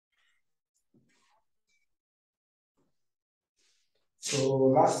So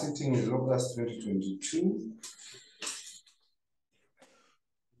last sitting is August 2022.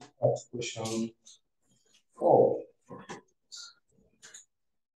 That's question 4.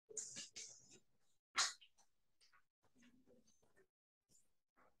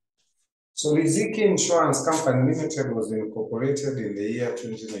 So Riziki Insurance Company Limited was incorporated in the year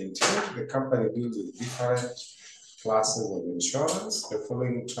 2019. The company deals with different classes of insurance. The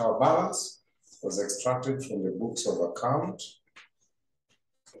following trial balance was extracted from the books of account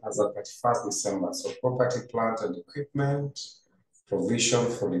as of 31st December. So property, plant and equipment, provision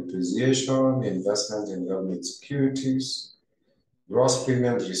for depreciation, investment in government securities, gross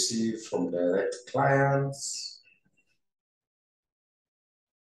premiums received from direct clients,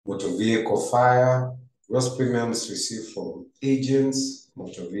 motor vehicle fire, gross premiums received from agents,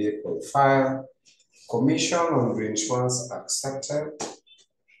 motor vehicle fire, commission on reinsurance accepted,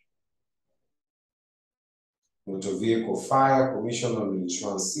 motor vehicle fire, commission on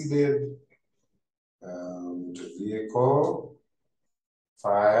reinsurance ceded, motor vehicle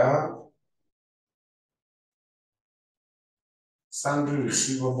fire, sundry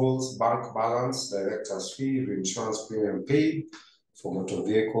receivables, bank balance, director's fee, reinsurance premium paid for motor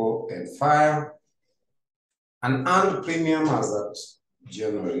vehicle and fire, an earned premium as at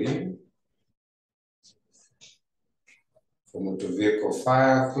January for motor vehicle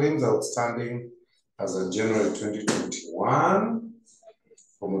fire, claims outstanding as of January 2021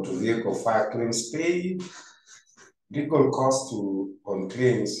 for motor vehicle fire, claims paid, legal cost on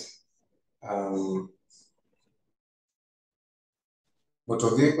claims.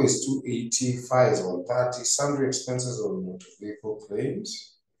 Motor vehicle is 280, fire is 130, sundry expenses on motor vehicle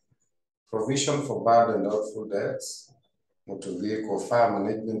claims, provision for bad and doubtful debts, motor vehicle fire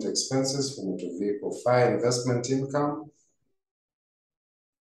management expenses for motor vehicle fire, investment income,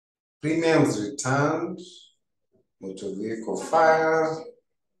 premiums returned, motor vehicle fire,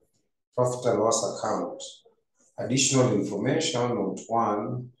 profit and loss account. Additional information, note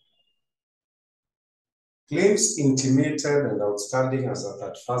 1. Claims intimated and outstanding as of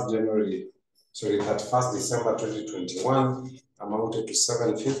 31st December 2021 amounted to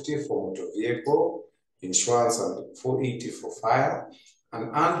 750 for motor vehicle insurance and 480 for fire.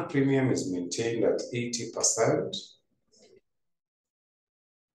 An earned premium is maintained at 80%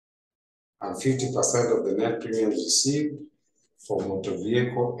 and 50% of the net premiums received for motor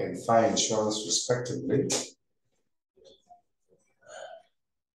vehicle and fire insurance respectively.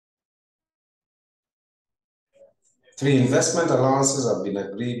 3. Investment allowances have been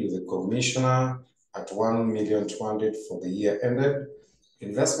agreed with the Commissioner at 1,200,000 for the year ended.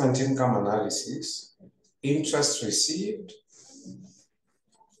 Investment income analysis, interest received,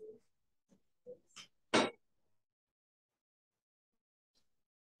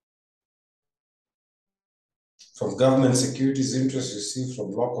 from government securities, interest received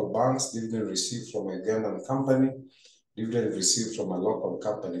from local banks, dividend received from a Ghanaian company, dividend received from a local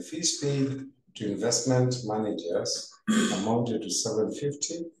company, fees paid to investment managers amounted to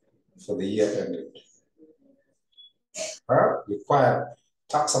 750 for the year ended. Required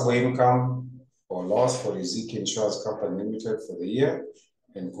taxable income or loss for Riziki Insurance Company Limited for the year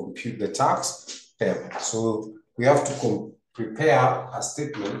and compute the tax payable. So we have to prepare a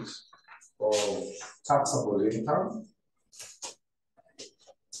statement of taxable income,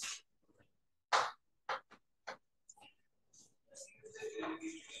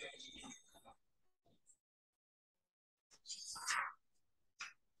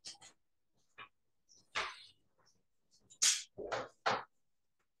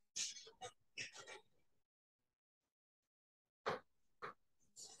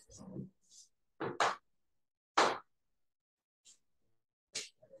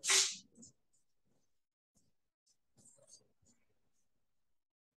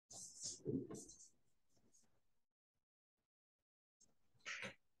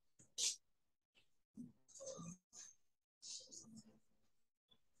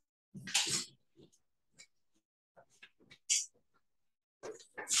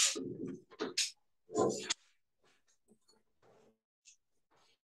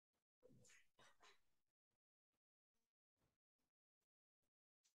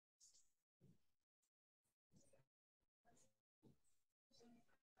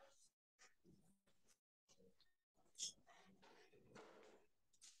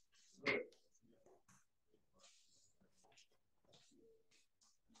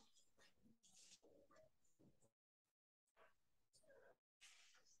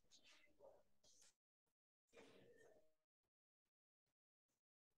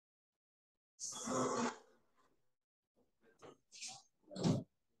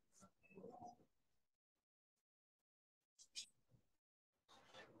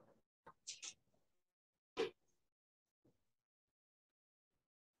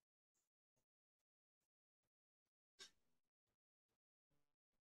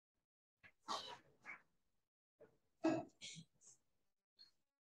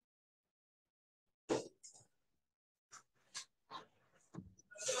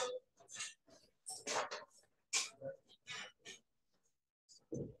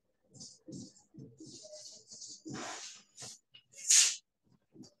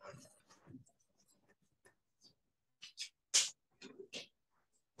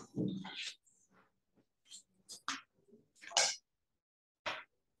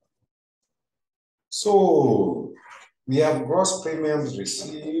 So we have gross premiums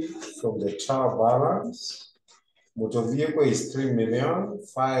received from the trial balance. Motor vehicle is 3 million,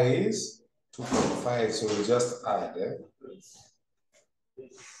 fire is 2.5, so we just add it.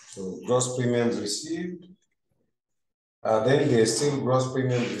 So gross premiums received. Then there's still gross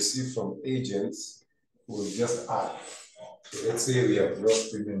premiums received from agents. We'll just add. So let's say we have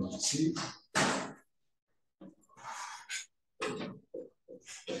gross premiums received.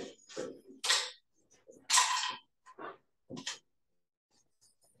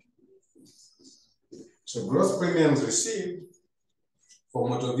 So gross premiums received for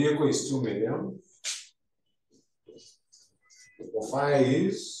motor vehicle is 2 million. For fire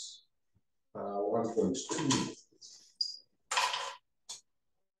is 1.2.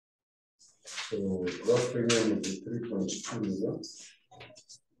 So gross premium will be 3.2 million.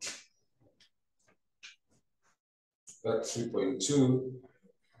 That's 3.2.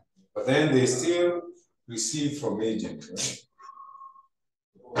 But then they still receive from agent, right?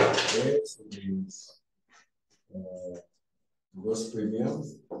 Okay, so means gross premium.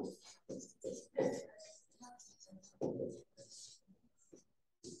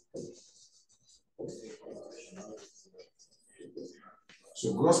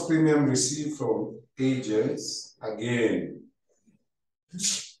 So gross premium received from agents again.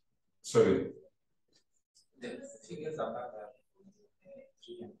 Sorry. The figures are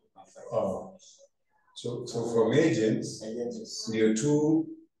So from agents, you're 2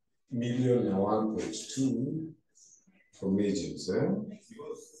 million and 1.2 from agents, eh?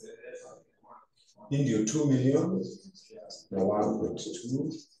 In your 2 million and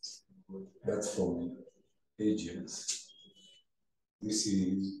 1.2, that's from agents. This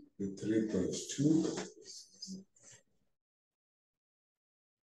is the 3.2.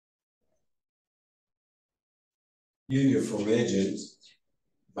 You're from agents,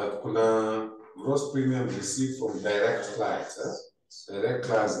 but kuna gross premium received from direct clients. Eh? Direct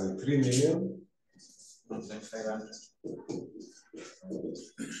clients in 3 million. 500.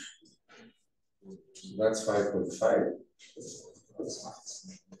 That's 5.5.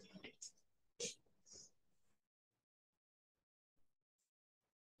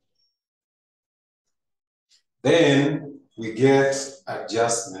 Then we get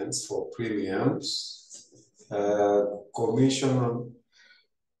adjustments for premiums, commission on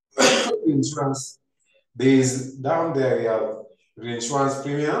insurance. There's down there we have reinsurance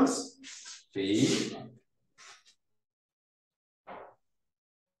premiums, fee.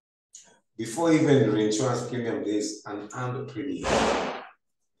 Before even reinsurance premium, there's an earned premium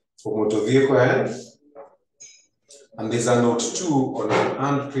for motor vehicle and there's a note 2 on an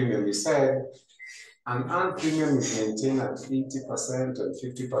earned premium. We said an earned premium is maintained at 80% and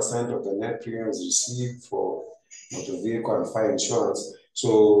 50% of the net premiums received for motor vehicle and fire insurance.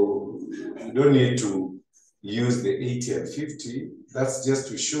 So you don't need to use the 80 and 50. That's just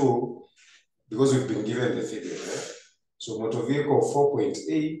to show, because we've been given the figure, right? So motor vehicle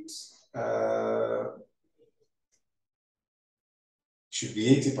 4.8 should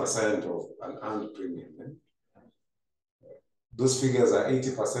be 80% of an earned premium. Right? Those figures are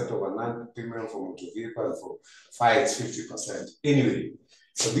 80% of an earned premium for motor vehicle and for fire it's 50%. Anyway,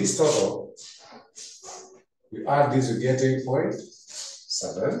 so this total, we add this, we get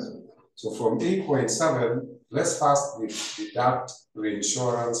 8.7. So from 8.7, let's first deduct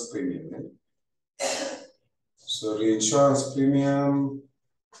reinsurance premium. So reinsurance premium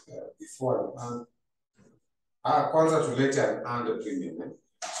before an earned, kwanza tulete an earned premium.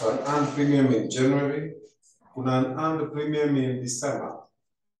 So an earned premium in January, kuna an earned premium in December.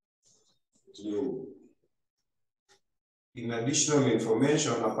 In additional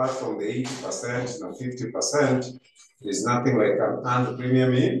information, apart from the 80% and 50%, there's nothing like an earned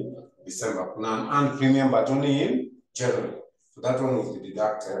premium in December. Kuna an earned premium, but only in January. So that one will be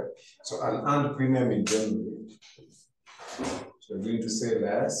deducted. So an earned premium in January. So we're going to say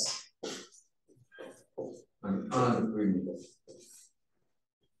less an earned premium.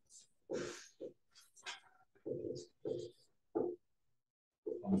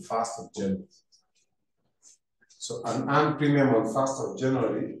 On 1st of January. So an earned premium on 1st of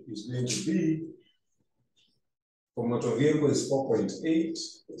January is going to be, for motor vehicle is 4.8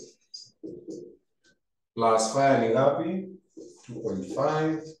 plus fire ni ngapi?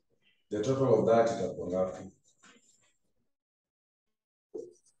 2.5. The total of that itakuwa ngapi?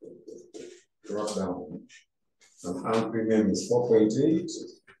 Drop down. And earned premium is 4.8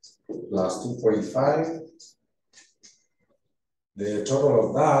 plus 2.5. The total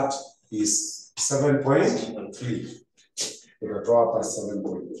of that is 7.3. The drop as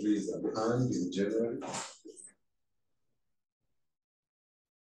 7.3 is an earned in January.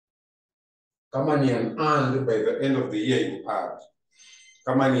 Kama ni an earned by the end of the year, you add.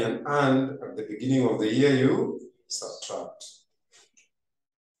 Kama ni an earned at the beginning of the year, you subtract.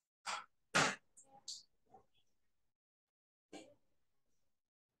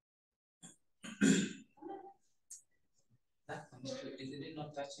 Is it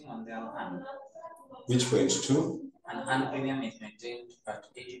not touching on the unearned? Which point two? Unearned premium is maintained at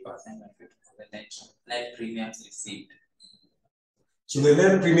 80% of the net premiums received. So the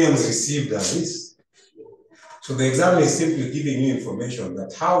net premiums received are this. So the exam is simply giving you information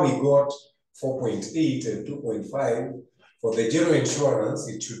that how we got 4.8 and 2.5 for the general insurance,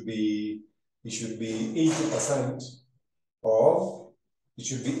 it should be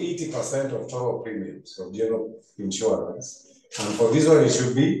 80% of total premiums of general insurance. And for this one, it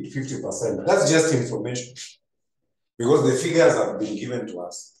should be 50%. That's just information because the figures have been given to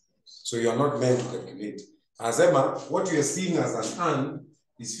us. So you are not meant to calculate. As Emma, what you are seeing as an earned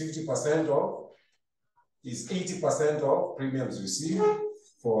is 80% of premiums received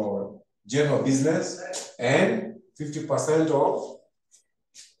for general business and 50%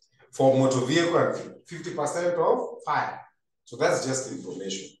 for motor vehicle and 50% of fire. So that's just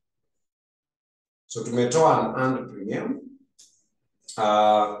information. So to measure an earned premium,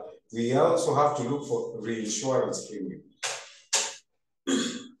 we also have to look for reinsurance premium.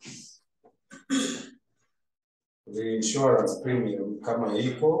 Reinsurance premium, kama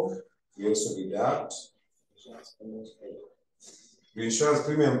iko, we also deduct. Reinsurance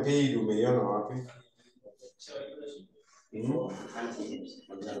premium paid, umeiona wapi?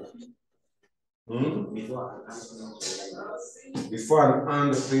 Before an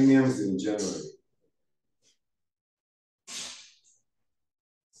earned premiums in January.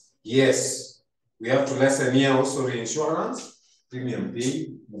 Yes, we have to lessen here also reinsurance premium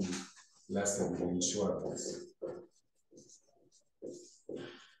paid, less than reinsurance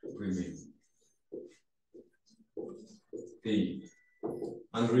premium paid.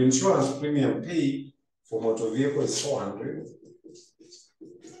 And reinsurance premium paid for motor vehicle is 400.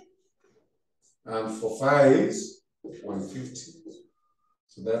 And for fire is 150.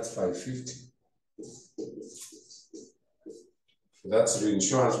 So that's 550. So that's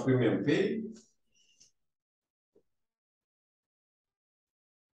reinsurance premium paid.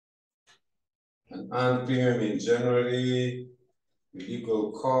 And earned premium in January,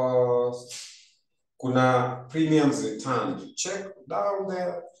 legal costs. Kuna premiums returned. Check down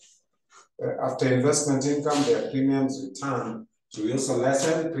there. After investment income, there are premiums returned. So we also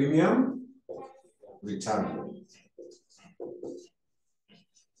lessen premium return.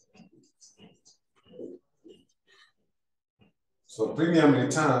 So premium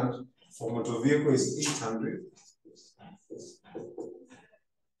returned for motor vehicle is 800.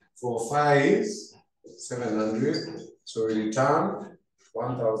 For fire is 700. So we return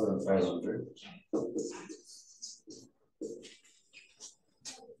 1,500.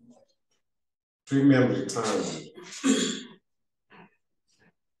 Premium return.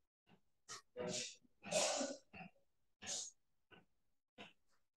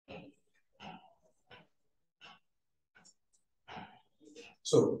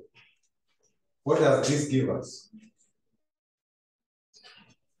 So, what does this give us?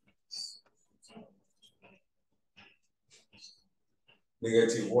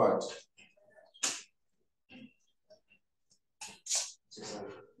 Negative what?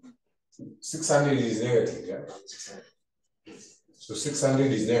 600 is negative, yeah? So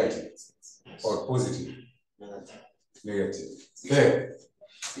 600 is negative or positive? Negative. Okay.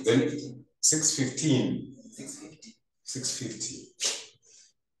 Then 615. 650.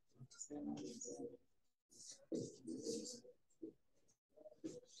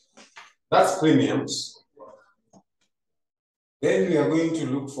 That's premiums. Then we are going to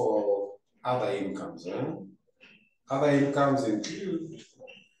look for other incomes. Other incomes include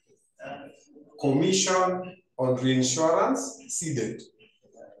commission on reinsurance ceded.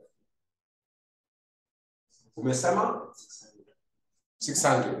 Umesema?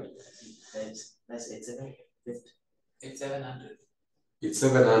 600. That's 800. It's 700. It's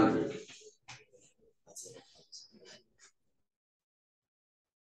 700.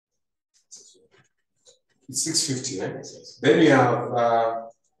 It's 650, right? Then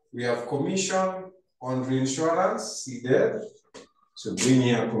we have commission on reinsurance ceded. So bring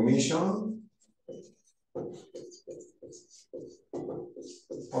here commission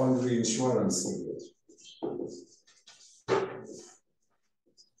on reinsurance ceded.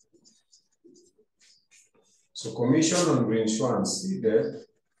 So commission on reinsurance ceded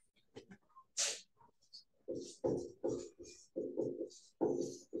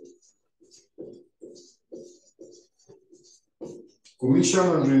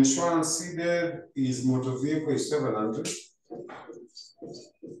is motor vehicle is 700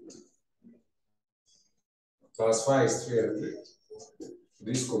 plus 5 is 300.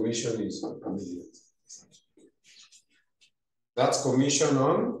 This commission is immediate. That's commission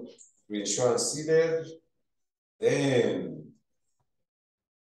on reinsurance ceded. Then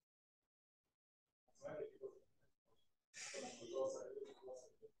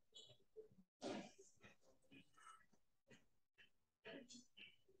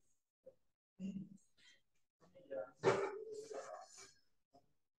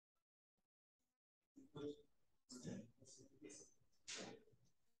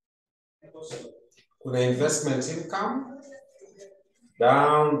kuna investment income.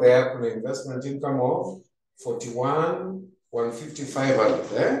 Down there, kuna investment income of 41,155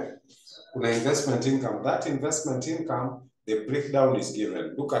 there. Kuna investment income. That investment income, the breakdown is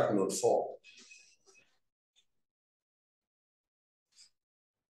given. Look at note 4.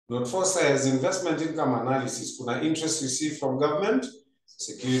 Note 4 says investment income analysis. Kuna interest received from government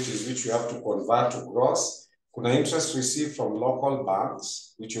securities, which you have to convert to gross. Kuna interest received from local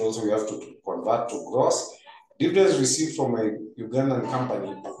banks, which also you have to convert to gross. Dividends received from a Ugandan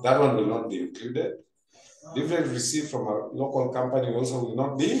company, that one will not be included. Dividends received from a local company also will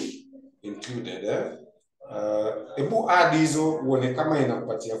not be included. Ebu add hizo uone kama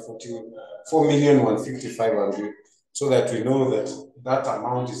inapatia 44,155,000 so that we know that that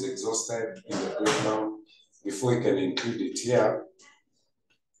amount is exhausted in the breakdown before we can include it here.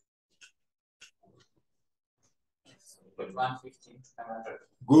 Put 150,500.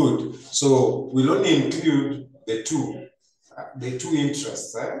 Good. So we'll only include the two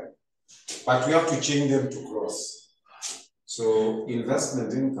interests, but we have to change them to gross. So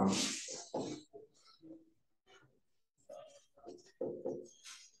investment income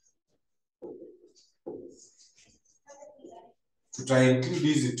to include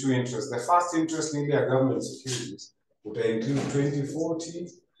these two interests. The first interest in the government securities would include 2040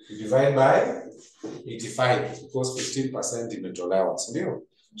 divided by 85 because 15% imetolewa, ndio?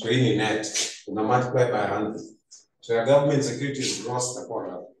 So hii ni net, una multiply by 100. So your government securities gross itakuwa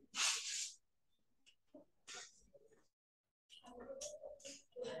ngapi?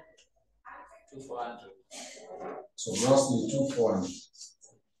 So gross ni 2,400.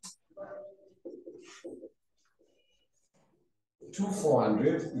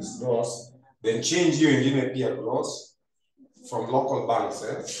 2,400 is gross. Then change hiyo ingine pia gross from local banks,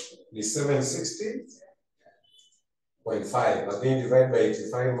 is 760.5. But then divide by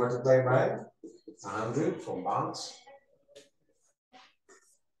 85, multiply by 100 from banks.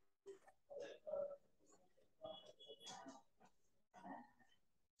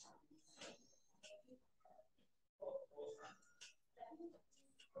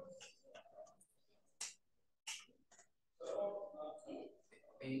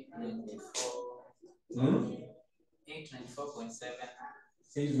 Hmm? 894.7.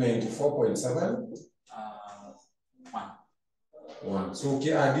 894.7. 1. So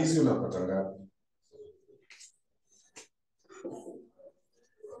ukiadd hizi unapata ngapi?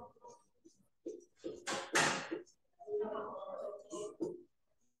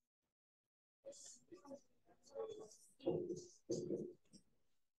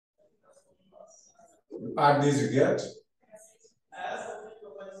 Add these, you get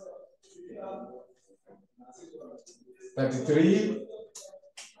 33.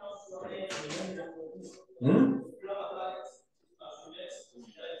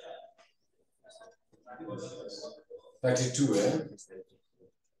 32,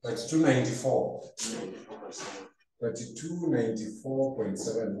 3294.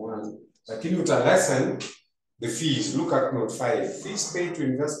 3294.71. Lakini uta lessen the fees. Look at note 5. Fees paid to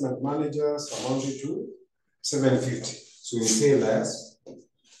investment managers amounted to 750. So you say less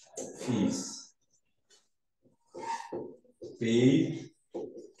fees paid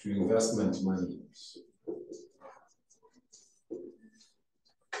to investment managers.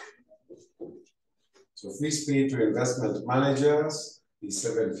 So fees paid to investment managers is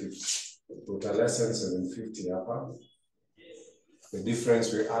 750. Total lesson 750 hapa. The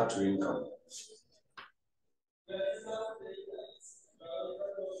difference we add to income.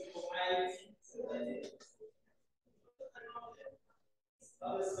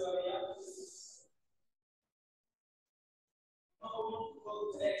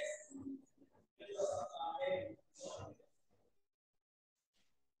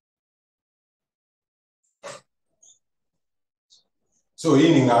 So hii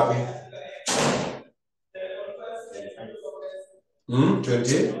ni ngapi?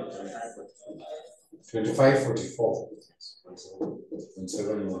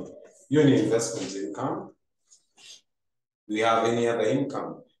 2544.71. Hiyo ni investment income. Do we have any other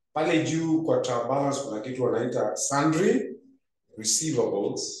income? Pale juu kwa trial balance kuna kitu wanaita sundry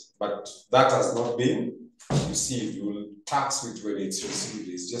receivables, but that has not been received. You will tax it when it's received.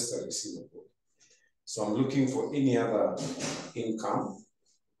 It's just a receivable. So I'm looking for any other income.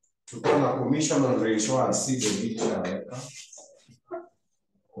 Tuko na commission on reinsurance, see the detail.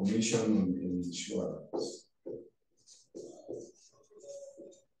 Commission on insurance.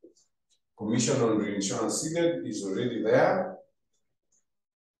 Commission on reinsurance seeded is already there.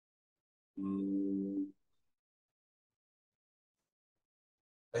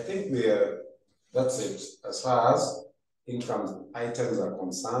 I think that's it. As far as income items are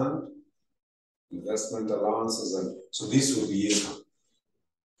concerned, investment allowances, and so this will be income.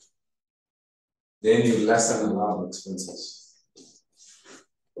 Then you lessen allowed expenses.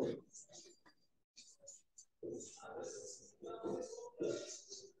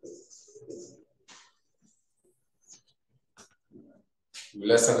 You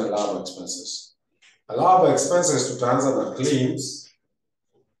lessen allowed expenses. Allowable expenses to answer the claims.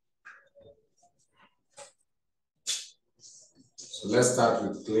 So let's start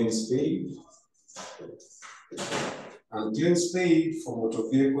with claims paid. And claims paid for motor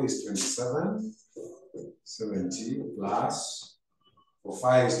vehicle is 27.70 plus for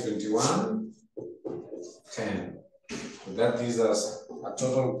fire is 21.10. So that gives us a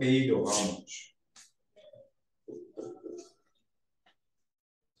total paid of how much?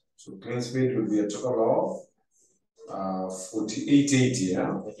 So claims paid will be a total of 48.80,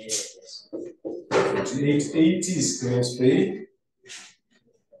 yeah? 48.80 is claims paid.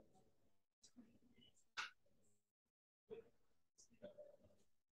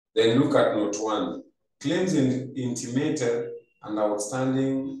 Then look at note 1. Claims intimated and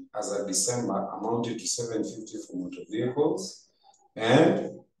outstanding as of December amounted to 750 for motor vehicles,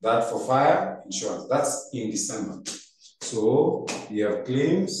 and that for fire insurance. That's in December. So you have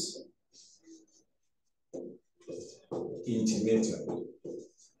claims intimated.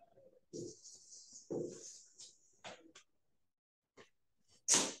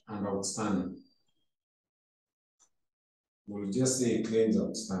 And outstanding. We'll just say claims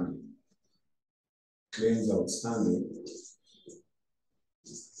outstanding. Claims outstanding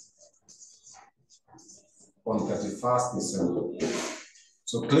on 31st December.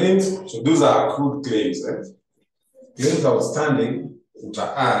 So claims, so those are accrued claims. Claims outstanding, which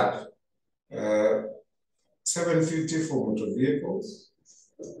are add 750 for motor vehicles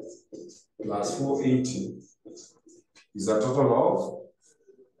plus 480 is a total of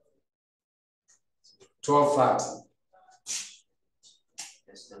 1230.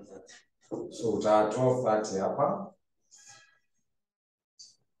 So uta 1230 hapa.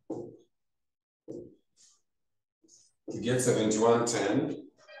 You get 7110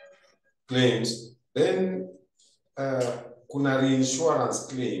 claims. Then kuna reinsurance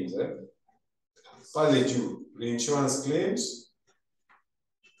claims. Pale juu, reinsurance claims,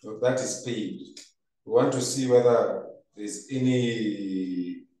 so that is paid. We want to see whether there's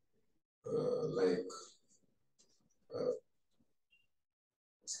any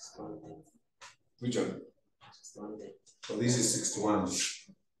which one? So this is 61.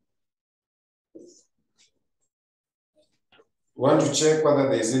 We want to check whether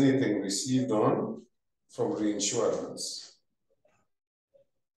there's anything received on from reinsurance.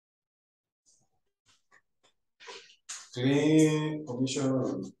 Claim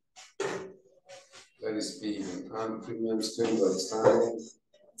commission that is paid and premiums claims outstanding.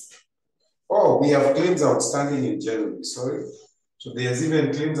 Oh, we have claims outstanding in January, sorry. So there's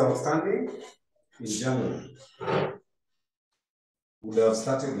even claims outstanding in January. We would have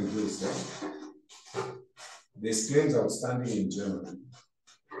started with this. There's claims outstanding in January.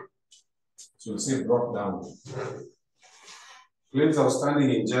 So we'll say drop down. Claims outstanding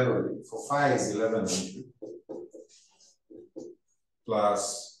in January for fire is 1100 plus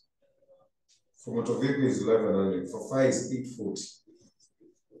for motor vehicle is 1100, for fire is 840.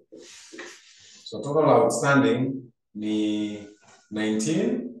 So total outstanding ni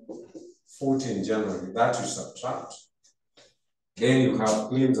 1940 in January. That you subtract. Then you have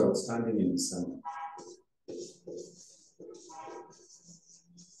claims outstanding in December.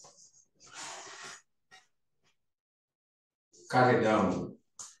 Carry down.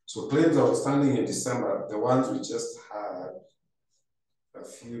 So claims outstanding in December, the ones we just had a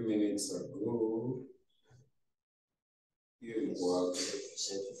few minutes ago. Here you go.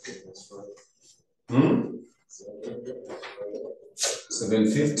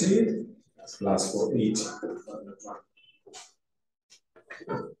 750 plus 480.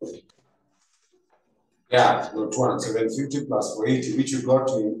 Yeah, not 750 plus 480, which you got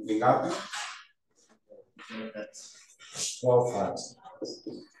in ngapi? 1230.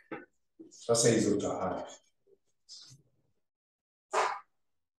 Sasa hizo utahara.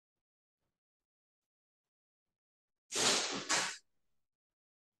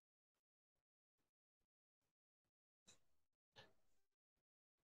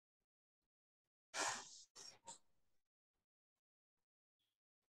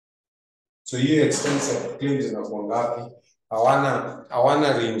 So hiyo extensive claims inakuwa ngapi?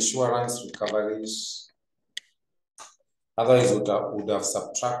 Hawana reinsurance recoveries. Otherwise would have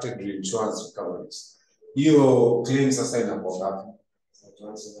subtracted reinsurance recoveries. Hiyo claim sasa inakuwa ngapi?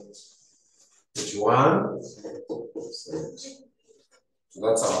 81. So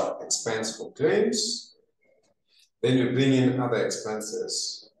that's our expense for claims. Then you bring in other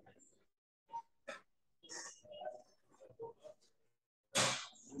expenses.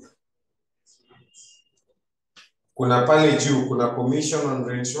 Kuna pale juu, kuna commission on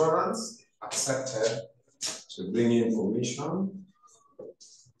reinsurance, accepted. So bring in commission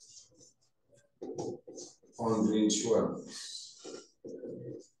on reinsurance.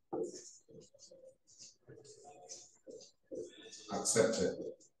 Accepted.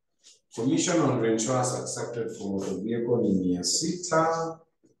 Commission on reinsurance accepted for motor vehicle ni 600.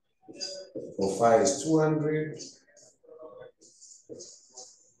 For fire is 200.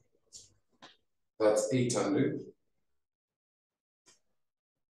 That's 800.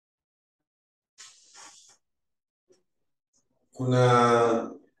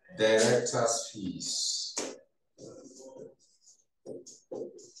 Kuna director's fees.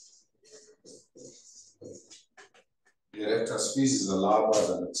 Director's fees is allowed as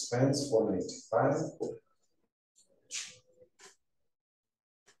an expense, 495.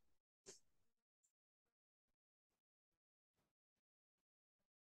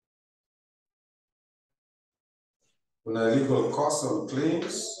 Kuna legal costs on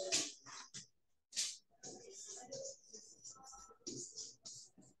claims.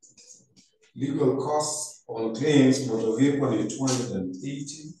 Legal costs on claims, motor vehicle is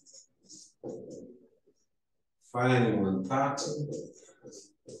 280. Fine 130.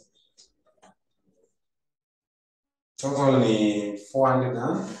 Total ni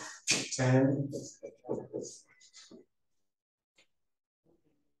 410.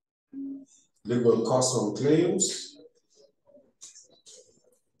 Legal costs on claims.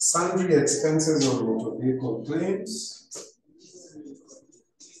 Sundry expenses on motor vehicle claims.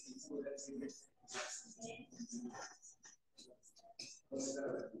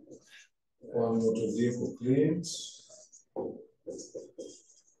 On motor vehicle claims.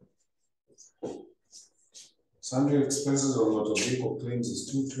 Sundry expenses on motor vehicle claims is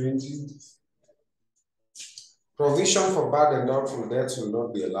 220. Provision for bad and doubtful debts will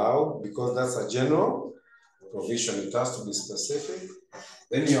not be allowed because that's a general provision. It has to be specific.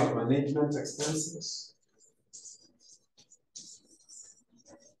 Then you have management expenses.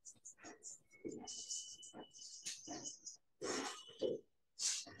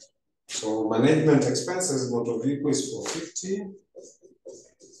 So management expenses, motor vehicle is 450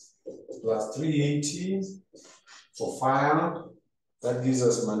 plus 380 for fire. That gives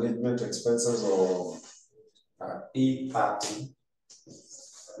us management expenses of 830.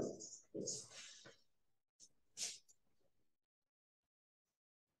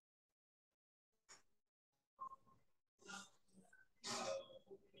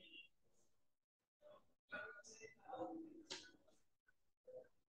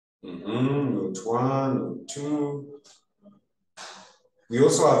 Note 1, note 2. We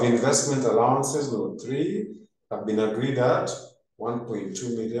also have investment allowances, note 3, have been agreed at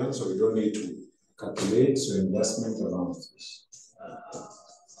 1.2 million, so we don't need to calculate, so investment allowances.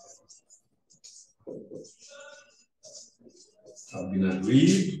 Have been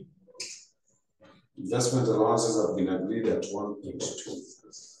agreed. Investment allowances have been agreed at 1.2.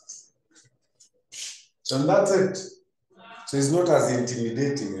 So that's it. So it's not as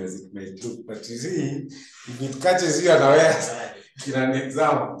intimidating as it might look, but you see, if it catches you unaware in an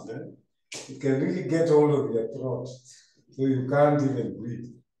exam, it can really get hold of your throat, so you can't even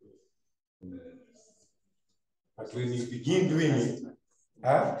breathe. But when you begin doing it,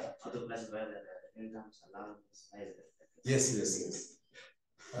 yes.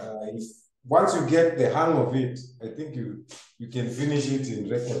 If once you get the hang of it, I think you can finish it in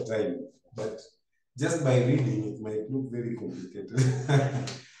record time. But just by reading, it might look very complicated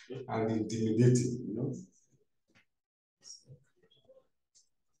and intimidating, you know.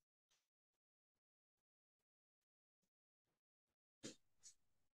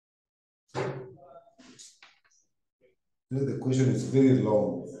 The question is very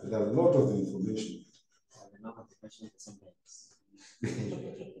long. There are a lot of information. The number of the question is sometimes.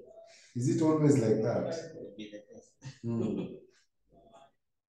 Is it always like that? It will be the test.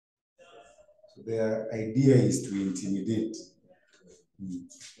 So their idea is to intimidate.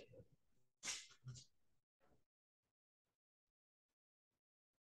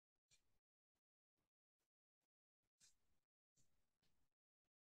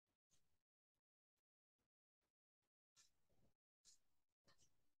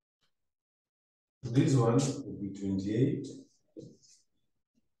 This one will be 28,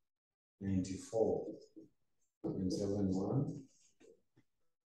 94, and 71.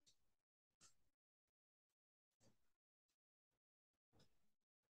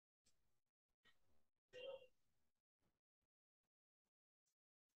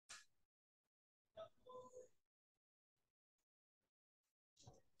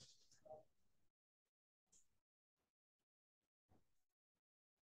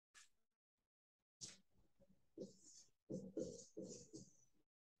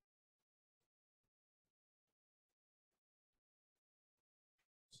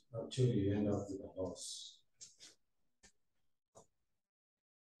 Actually, you end up with a loss.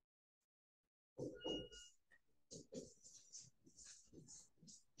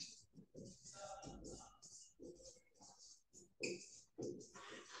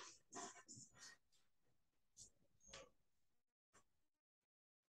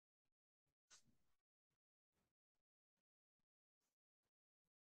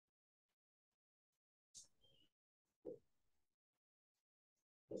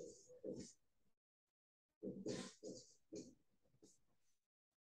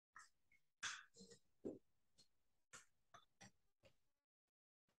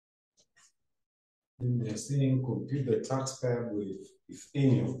 Then they're saying compute the tax payable if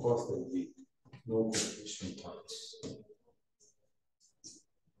any, of course, there will be no corporation tax.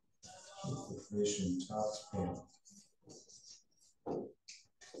 Corporation tax payable.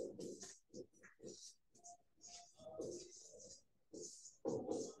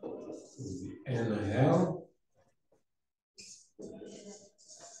 The NIL.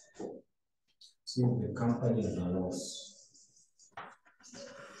 See the company is a loss.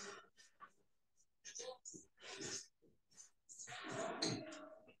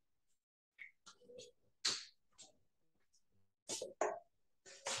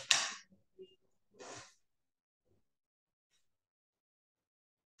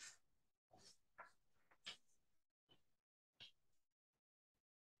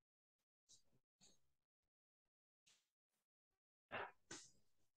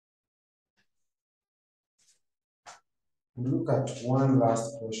 We'll look at one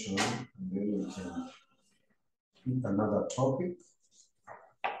last question and then we can pick another topic.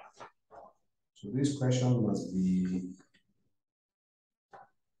 So this question must be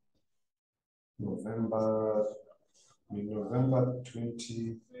November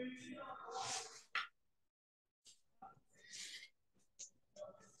 20.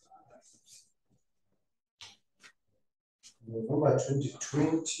 November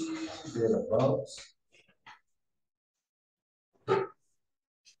 2020, thereabouts.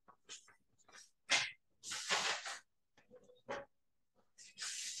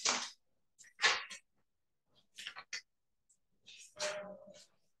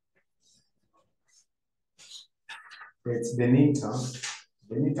 It's Benita.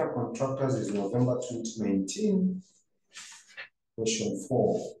 Benita Contractors is November 2019, question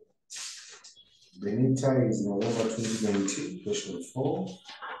 4. Benita is November 2019, question 4.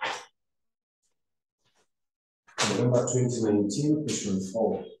 November 2019, question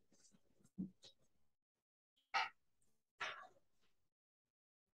 4.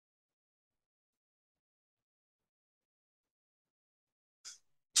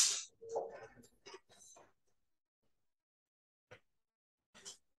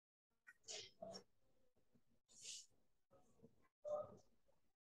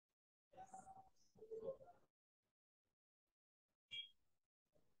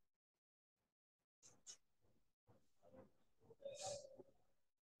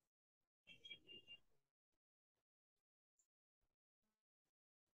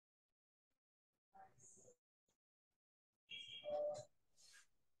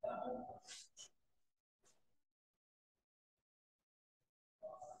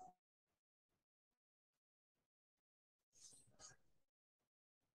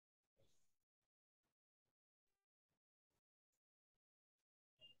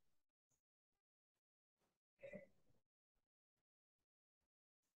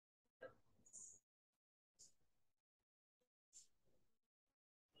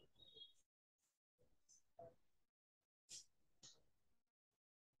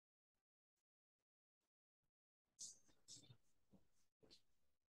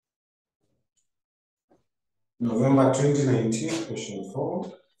 November 2019, question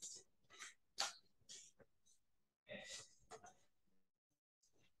 4.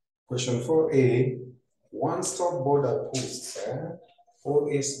 Question 4A, one-stop border posts,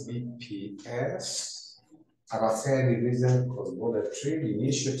 OSBPS, are a fairly recent cross-border trade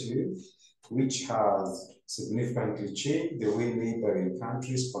initiative which has significantly changed the way neighboring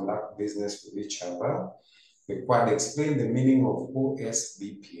countries conduct business with each other. Required explain the meaning of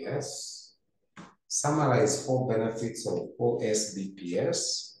OSBPS, summarize 4 benefits of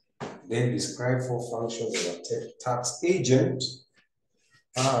OSBPS, then describe 4 functions of a tax agent.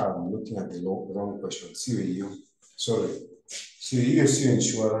 I'm looking at the wrong question. CUU. Sorry. CUU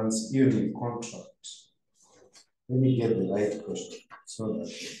insurance, yearly contract. Let me get the right question. So that,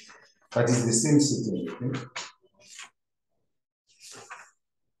 but it's the same sitting, okay?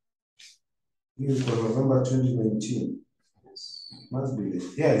 Here for November 2019. Must be the,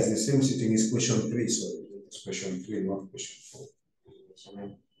 yeah, it's the same sitting. It's question 3, sorry. It's question 3, not question 4.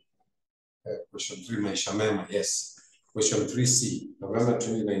 Question 3, my Shamema, yes. Question 3C, November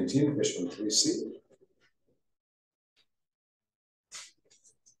 2019, question 3C.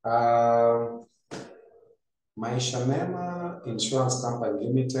 My Shamema Insurance Company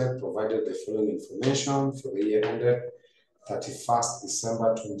Limited provided the following information for the year ended 31st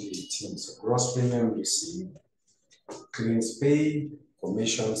December 2018. So gross premium received, claims paid,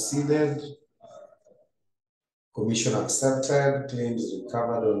 commission ceded, commission accepted, claims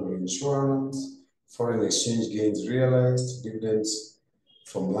recovered on reinsurance, foreign exchange gains realized, dividends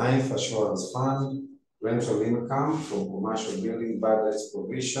from life assurance fund, rental income from commercial building budgets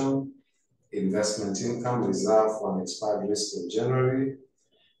provision, investment income reserved for unexpired risk in January,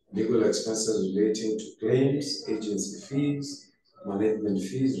 legal expenses relating to claims, agency fees, management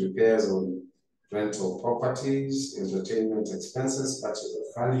fees, repairs on rental properties, entertainment expenses, purchase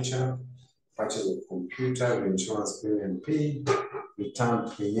of furniture, purchase of computer, insurance premium paid, return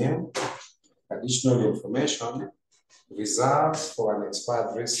premium. Additional information, reserves for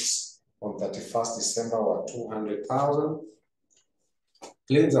unexpired risks on 31st December were 200,000.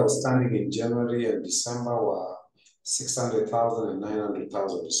 Claims outstanding in January and December were 600,000 and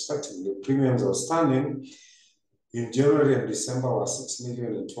 900,000 respectively. Premiums outstanding in January and December were 6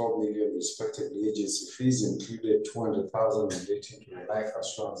 million and 12 million respectively. Agency fees included 200,000 relating to the life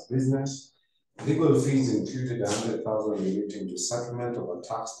assurance business. Legal fees included 100,000 relating to settlement of a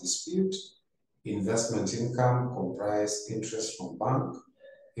tax dispute. Investment income comprised interest from bank,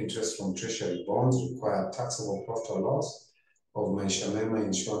 interest from treasury bonds, required taxable profit or loss of my Shamema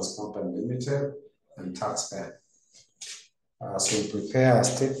Insurance Company Limited, and taxpayer. So we prepare a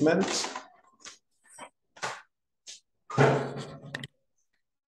statement.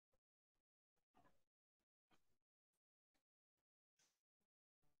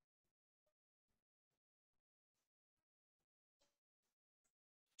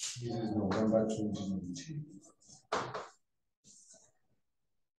 This is November 2019.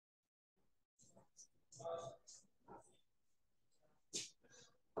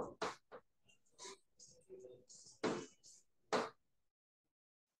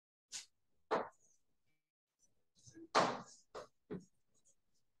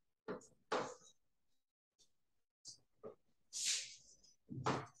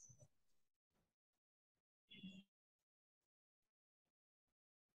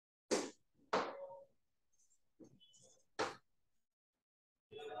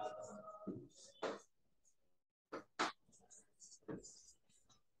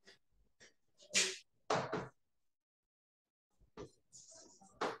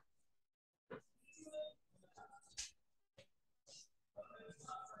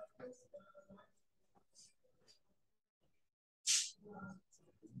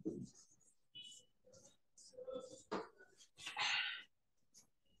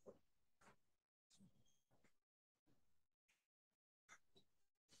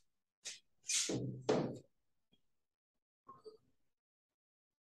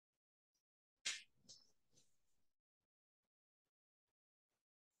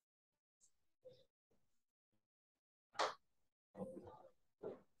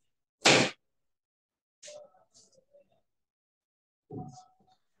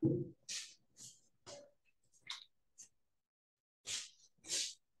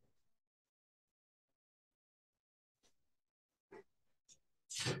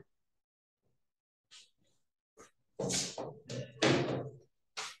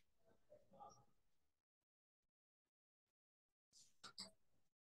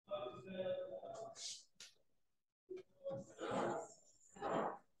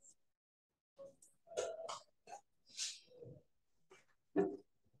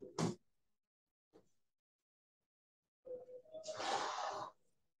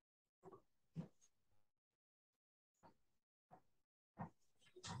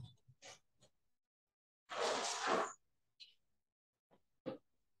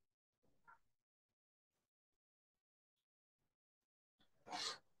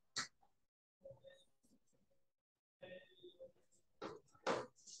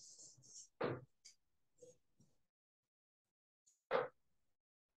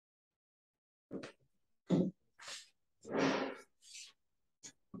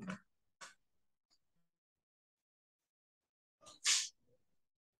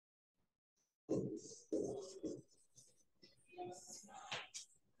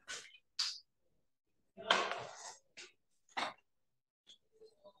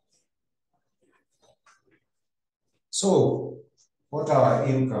 So, what are our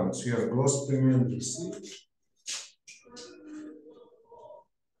incomes? We have gross premium received.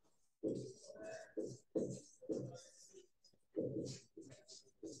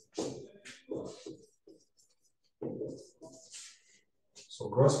 So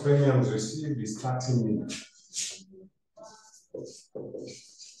gross premiums received is 30 million.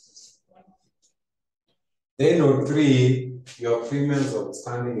 Then note 3, your premiums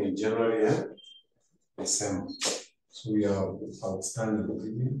outstanding in January and December. So we have outstanding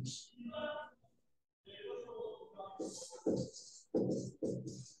premiums.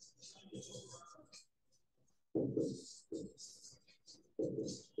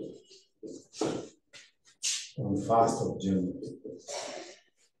 On 1st of January.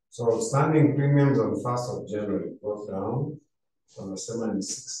 So outstanding premiums on 1st of January brought down from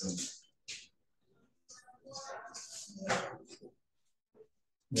 7600.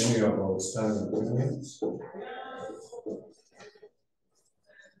 Then you have outstanding premiums. On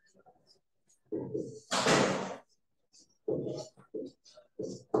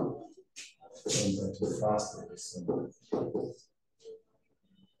 31st of December.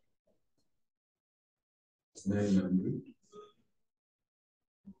 900.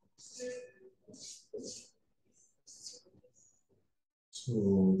 So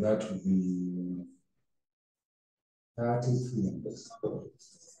that would be 33.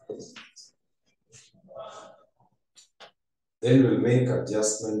 Then we'll make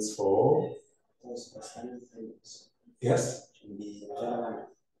adjustments for yes?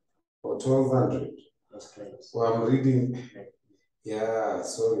 For 1200. Well, I'm reading. Yeah,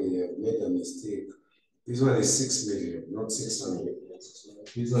 sorry, I made a mistake. This one is 6 million, not 600.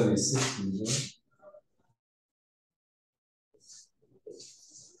 This one is 6 million.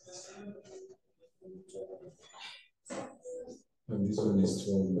 And this one is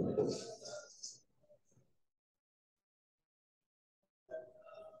 12 million.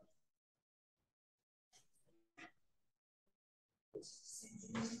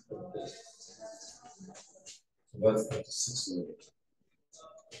 So that's 36 million.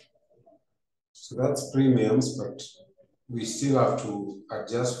 So that's premiums, but we still have to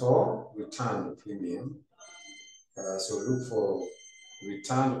adjust for return premium. So look for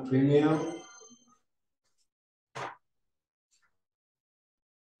return premium.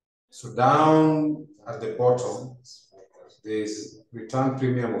 So down at the bottom, there's return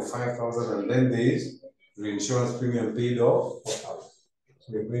premium of 5,000, and then there's reinsurance premium paid off 4,000.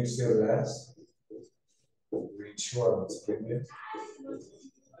 So we're going to say less reinsurance premium.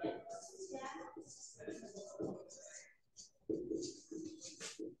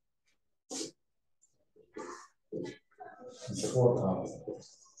 It's 4,000.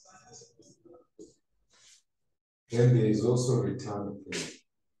 Then there is also return premium.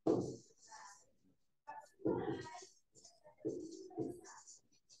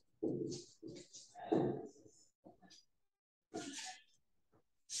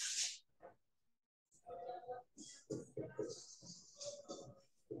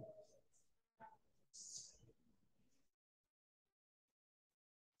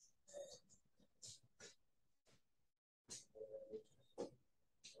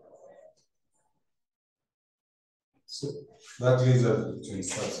 So that leaves us with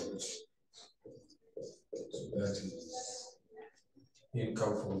 25. So that is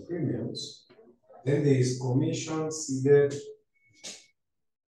income from premiums. Then there is commission ceded.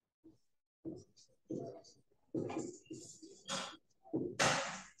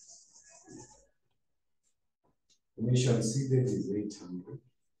 Commission ceded is 800.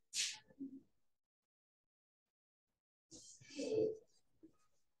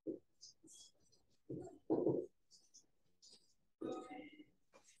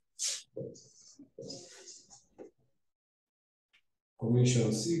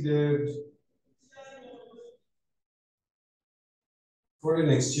 Commission ceded. Foreign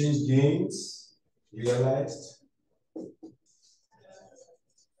exchange gains realized.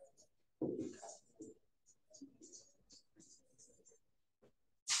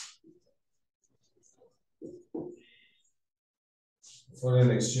 Foreign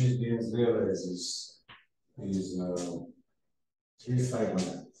exchange gains realized is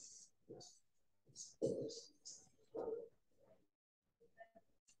 3,500.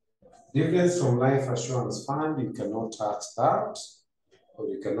 Dividends from life assurance fund, you cannot tax that, or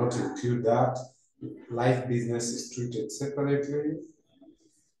you cannot include that. Life business is treated separately.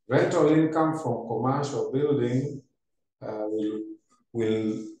 Rental income from commercial building,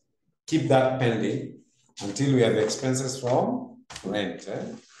 we'll keep that pending until we have expenses from rent,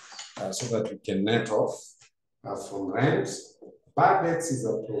 so that we can net off from rent. Bad debts is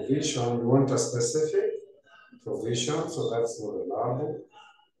a provision. We want a specific provision, so that's not allowable.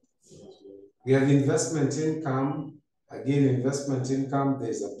 We have investment income. Again, investment income,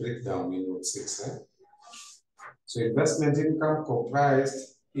 there's a breakdown in note 6. So investment income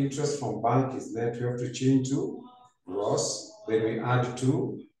comprised interest from bank is net. We have to change to gross. Then we add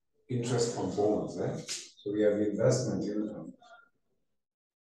to interest from bonds. So we have investment income.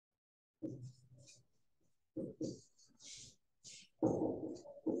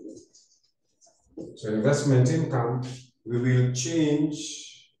 So investment income, we will change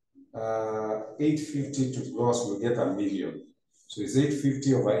 850 to gross, we'll get 1,000,000. So it's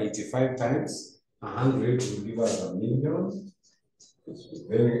 850 over 85 times 100 will give us 1,000,000.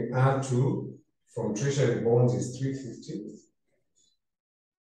 Then we add to, from treasury bonds is 350.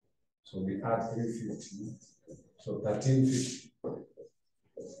 So we add 350, so 1350.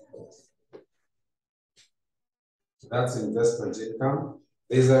 So that's investment income.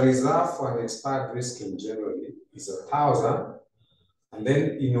 There's a reserve for an expired risk in January, is 1,000. And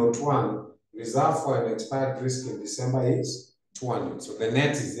then in note 1, reserve for an expired risk in December is 200. So the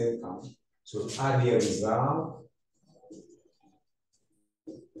net is income. So add here reserve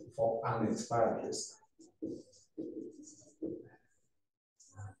for an expired risk.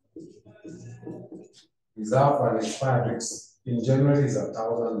 Reserve for an expired risk in January is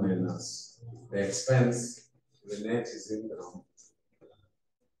 1,000 minus the expense. The net is income.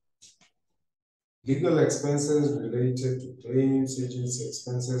 Legal expenses related to claims, agency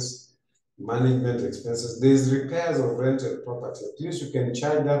expenses, management expenses. There's repairs of rented property. At least you can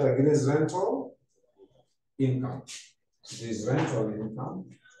charge that against rental income. So there's rental income.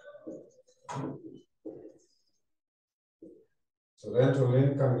 So rental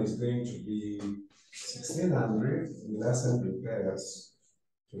income is going to be 1,600 less than repairs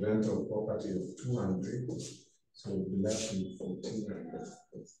to rental property of 200. So we'll be left with 1,400.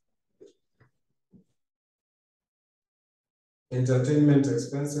 Entertainment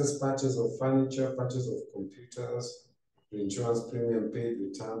expenses, purchase of furniture, purchase of computers, insurance premium paid,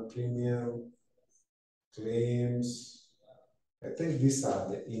 return premium, claims. I think these are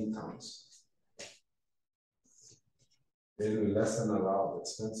the incomes. Then we lessen allowed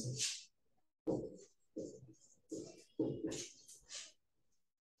expenses.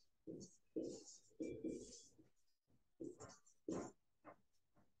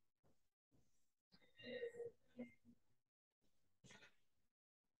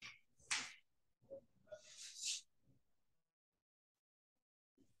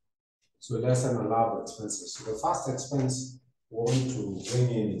 So lessen allowed expenses. So the first expense we want to bring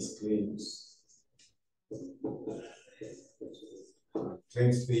in is claims.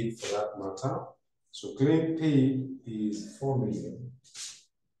 Claims paid for that matter. So claim paid is 4 million.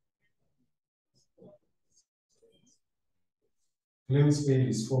 Claims paid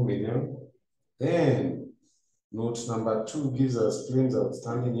is 4 million. Then note number 2 gives us claims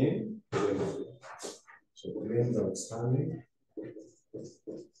outstanding in January. So claims outstanding.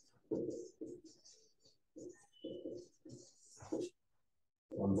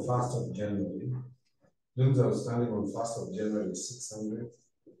 On 1st of January. Claims outstanding on 1st of January is 600.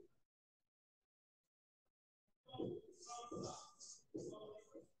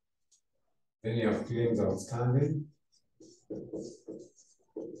 Then you have claims outstanding.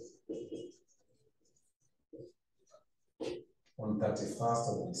 On 31st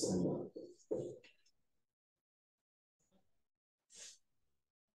of December.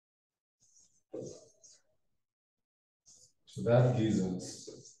 So that gives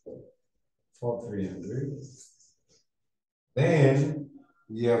us 4,300. Then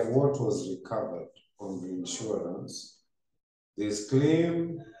we have what was recovered on reinsurance. There's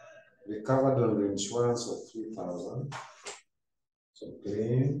claim recovered on reinsurance of 3,000. So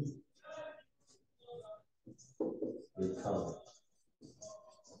claim recovered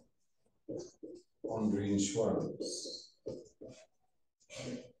on reinsurance.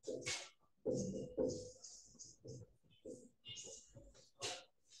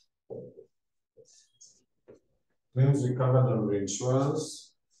 Claims recovered on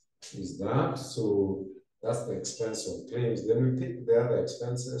reinsurance is that. So that's the expense of claims. Then we pick the other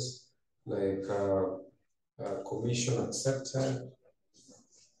expenses like commission accepted.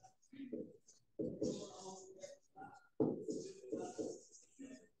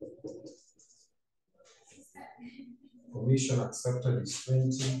 Commission accepted is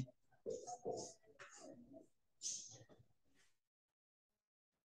 20.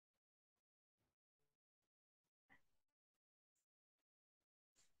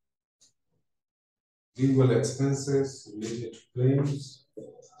 Legal expenses related to claims.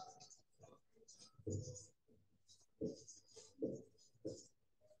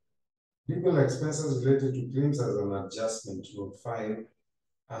 Legal expenses related to claims as an adjustment, note 5,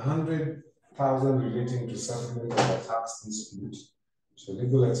 100,000 relating to settlement of a tax dispute. So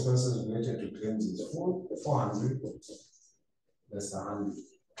legal expenses related to claims is 400 less 100.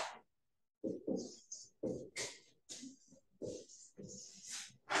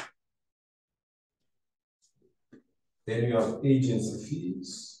 Then you have agency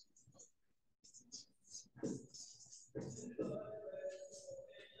fees.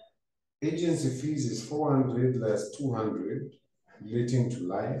 Agency fees is 400 less 200 relating to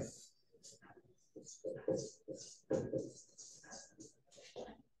life.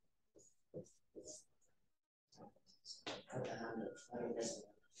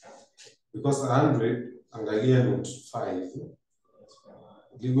 Because 100, angalia note 5,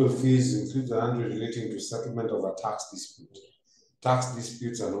 legal fees include 100 relating to settlement of a tax dispute. Tax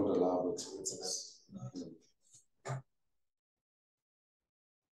disputes are not allowed expenses.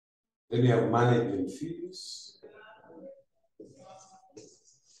 Then you have management fees.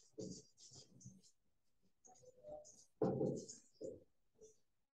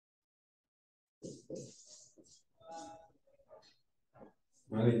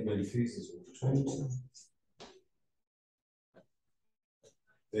 Management fees is 20.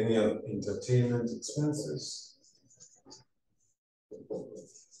 Then you have entertainment expenses.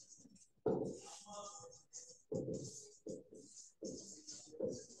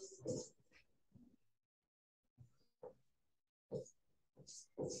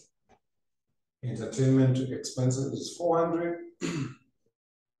 Entertainment expenses is 400.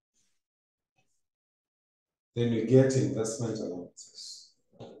 Then you get investment allowances.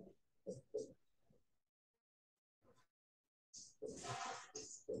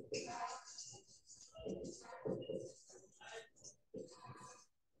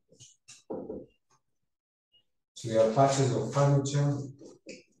 So you have purchase of furniture.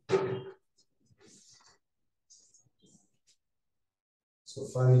 So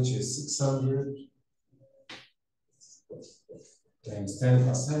furniture is 600 times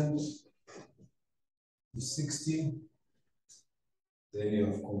 10% is 60. Then you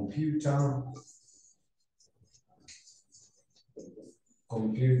have computer.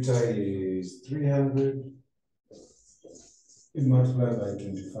 Computer is 300. You multiply by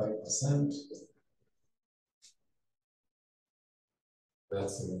 25%.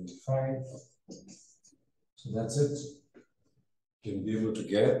 That's 75. So that's it. You'll be able to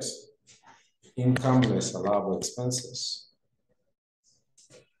get income less allowable expenses.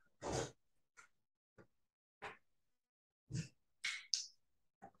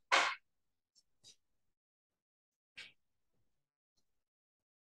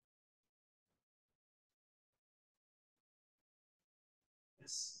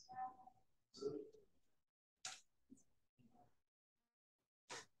 Yes.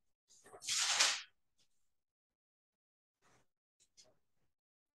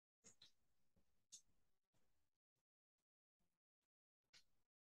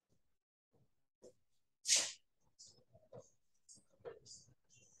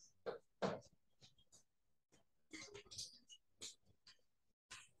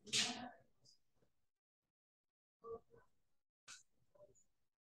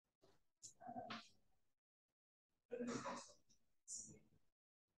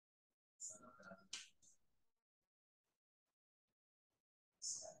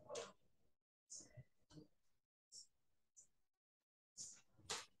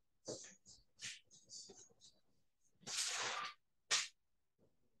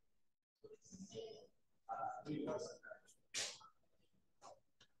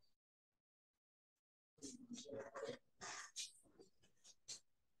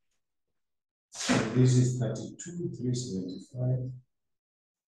 So this is 32,375.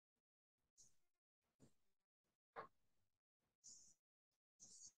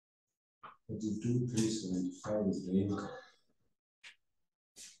 32,375 is the income.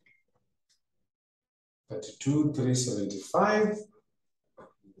 32,375 is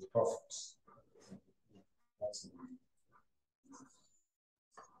the profits.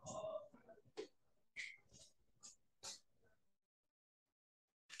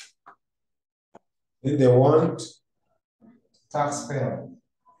 Then they want taxpayer.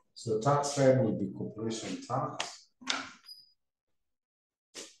 So taxpayer will be corporation tax.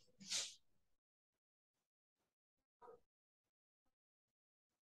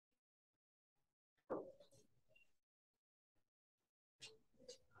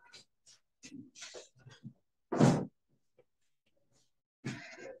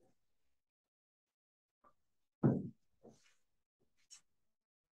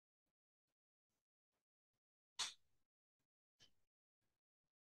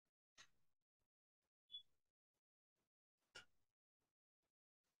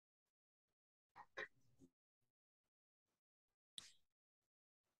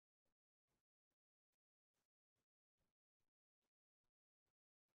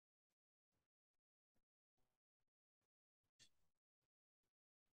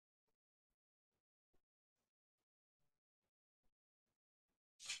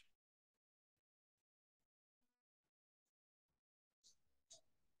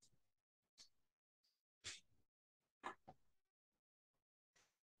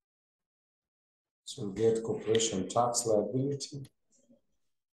 So we'll get corporation tax liability.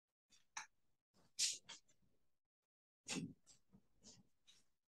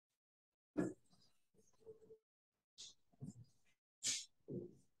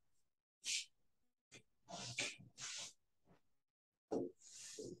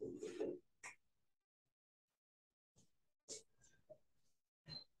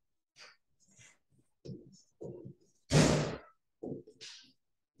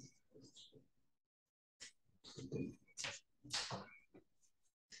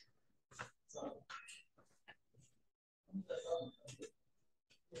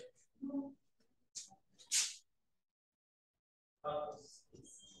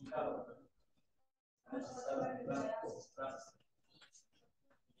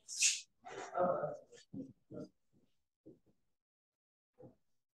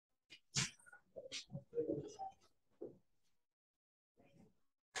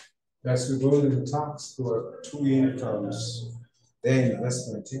 As we go into tax, there are two incomes. Their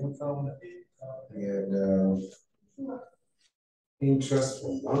investment income and interest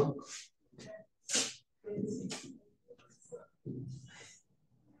from bank.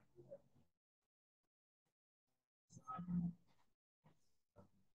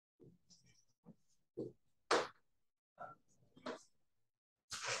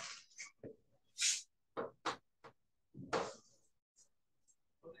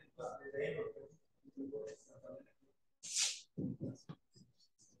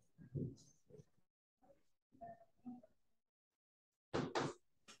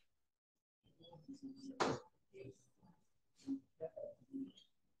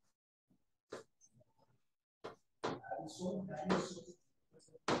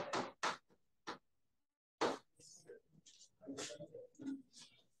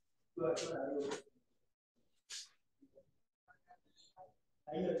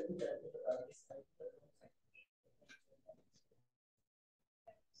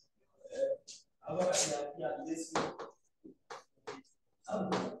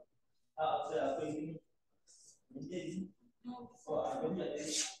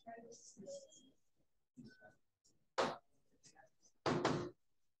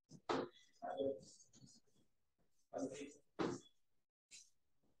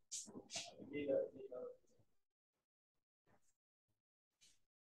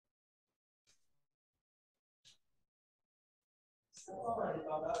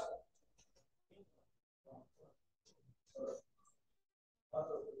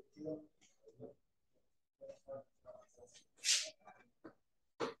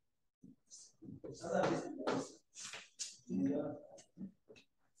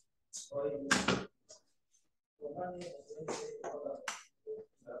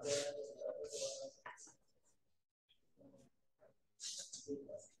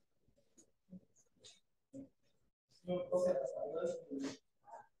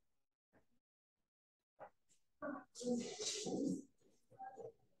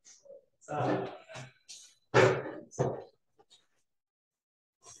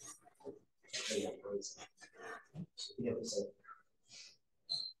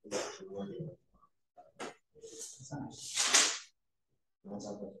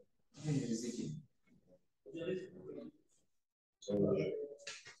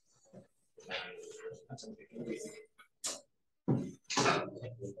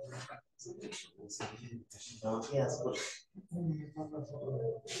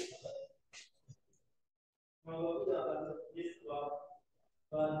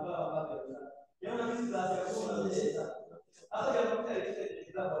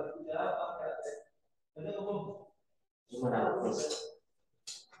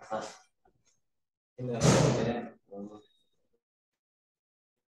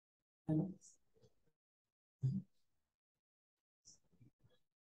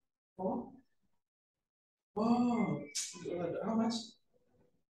 Oh, good. How much?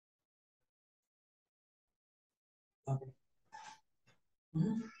 Okay.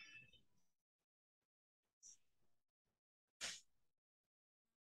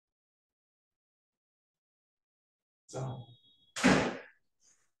 So,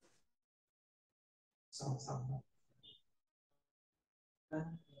 so.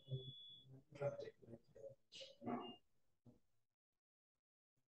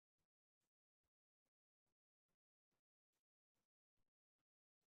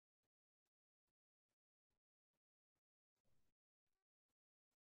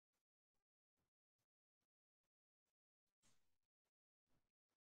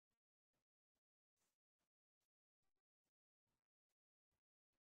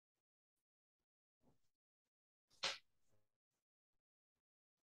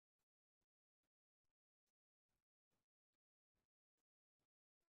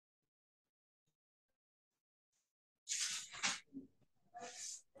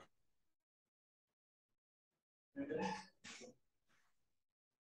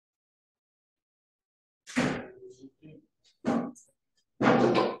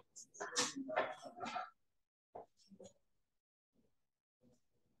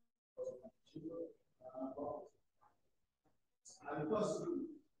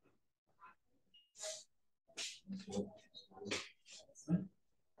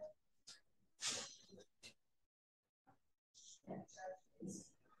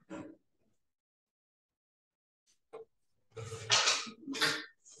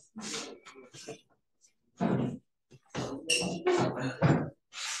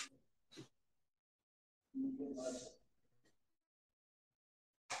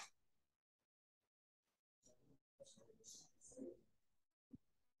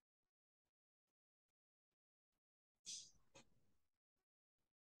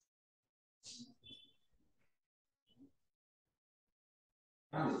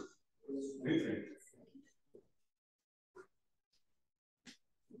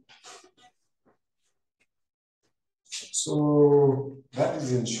 So that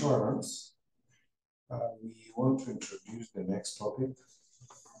is insurance. We want to introduce the next topic,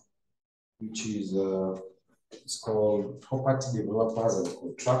 which is it's called property developers and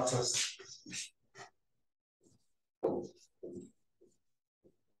contractors.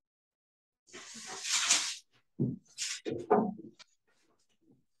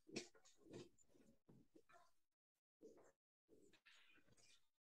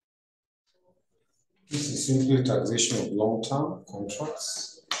 This is simply taxation of long-term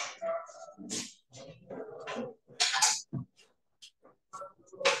contracts.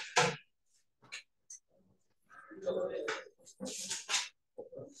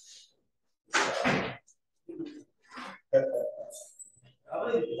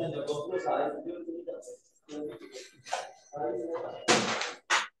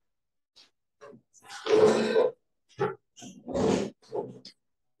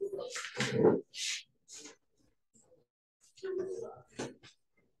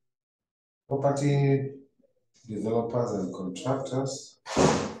 Property developers and contractors.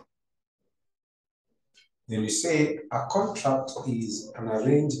 Then we say a contract is an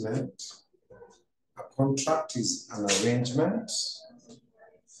arrangement. A contract is an arrangement.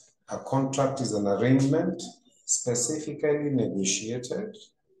 A contract is an arrangement specifically negotiated.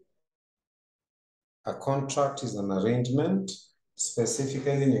 A contract is an arrangement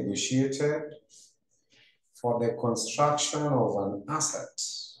specifically negotiated for the construction of an asset.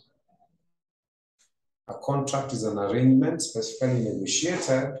 A contract is an arrangement specifically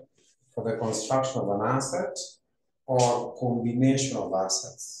negotiated for the construction of an asset or combination of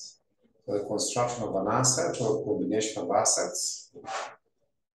assets. For the construction of an asset or combination of assets.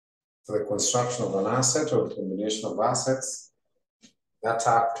 For the construction of an asset or combination of assets that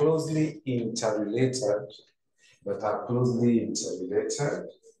are closely interrelated, integrated,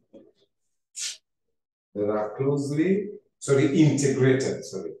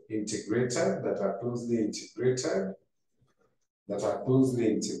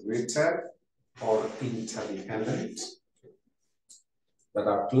 or interdependent, that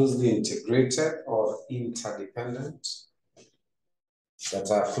are closely integrated or interdependent,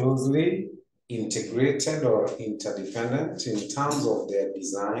 that are closely integrated or interdependent in terms of their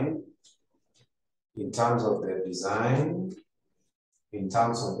design,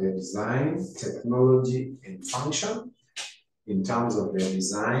 technology and function, in terms of their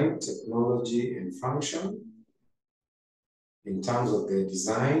design, technology and function, in terms of their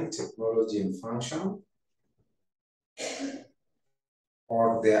design, technology and function,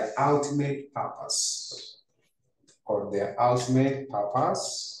 or their ultimate purpose, or their ultimate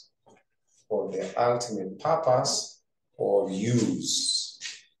purpose, or their ultimate purpose or use,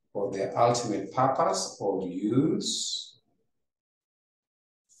 or their ultimate purpose or use.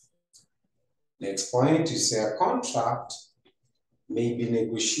 Next point, you say a contract may be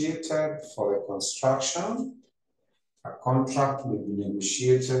negotiated for the construction. A contract may be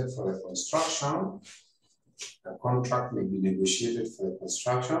negotiated for the construction. A contract may be negotiated for the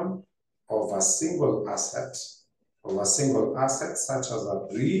construction of a single asset, such as a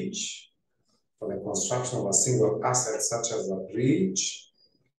bridge, for the construction of a single asset such as a bridge,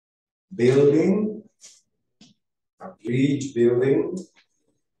 building,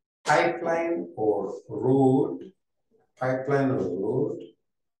 pipeline or road,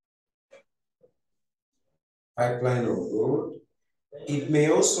 It may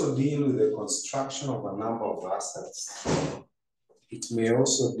also deal with the construction of a number of assets. It may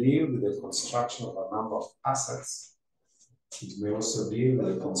also deal with the construction of a number of assets. It may also deal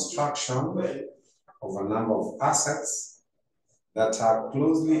with the construction of a number of assets that are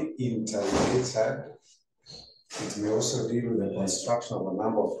closely interrelated. It may also deal with the construction of a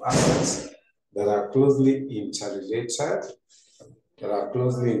number of assets that are closely interrelated,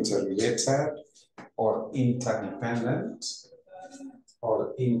 or interdependent,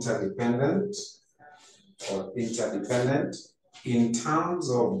 or interdependent in terms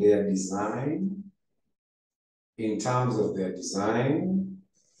of their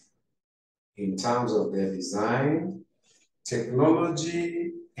design,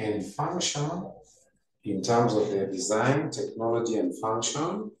 technology and function, in terms of their design, technology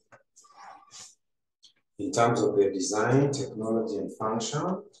and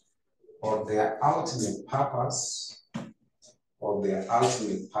function, or their ultimate purpose,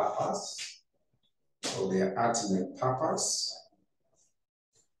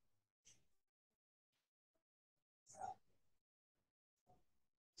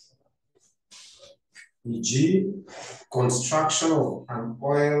 e.g., construction of an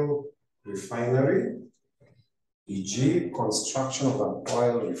oil refinery,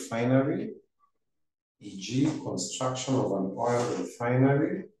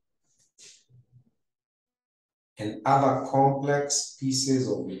 and other complex pieces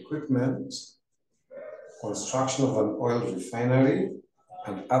of equipment,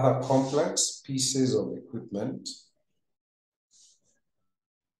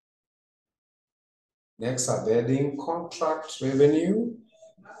 Next are adding contract revenue.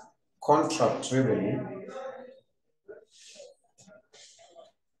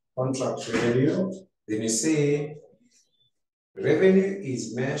 Then you say revenue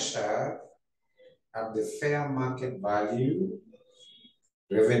is measured at the fair market value.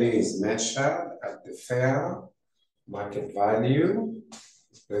 Revenue is measured at the fair market value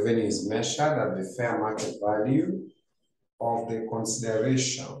of the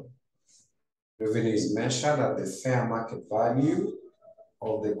consideration. Revenue is measured at the fair market value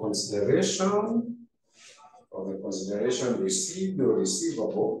of the consideration received or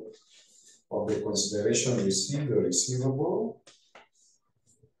receivable,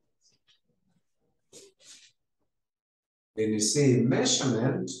 Then you say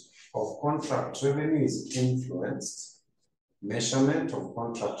measurement of contract revenue is influenced. Measurement of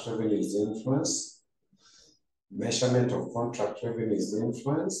contract revenue is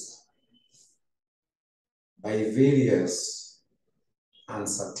influenced by various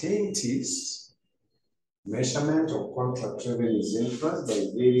uncertainties. Measurement of contract revenue is influenced by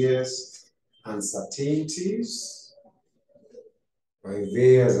various uncertainties,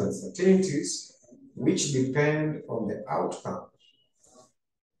 which depend on the outcome.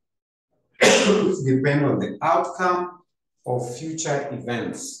 Of future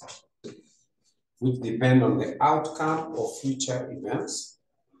events. The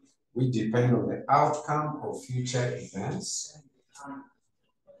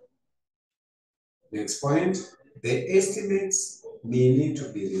Next point, the estimates may need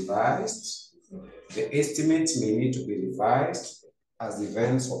to be revised. As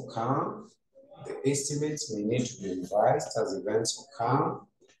events occur. The estimates may need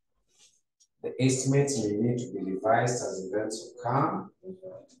to be revised as events occur.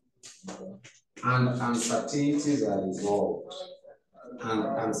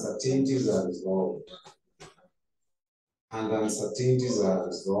 And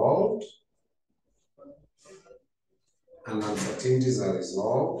uncertainties are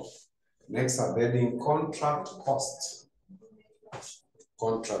resolved. Next are adding contract cost.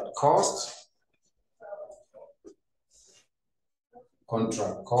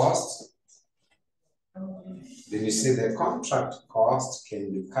 Then you say the contract cost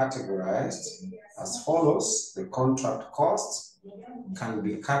can be categorized as follows. The contract cost can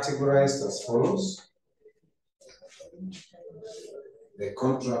be categorized as follows. The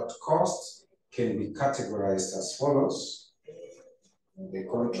contract cost can be categorized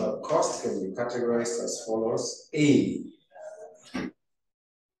as follows. A.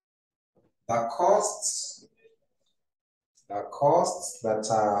 The costs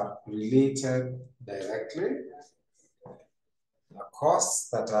that are related directly.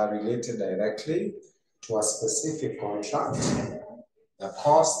 To a specific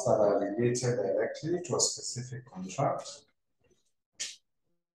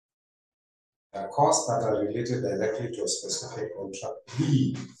contract.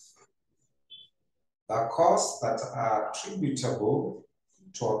 B. The costs that are attributable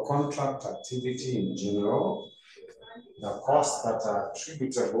to a contract activity in general. The costs that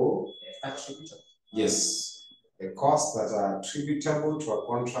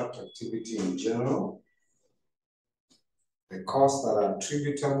are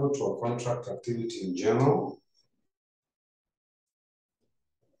attributable to a contract activity in general.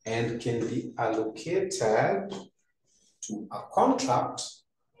 And can be allocated to a contract.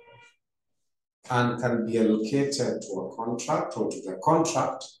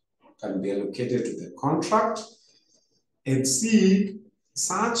 Exceed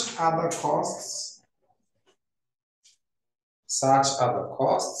Such other costs, such other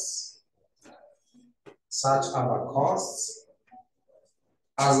costs, such other costs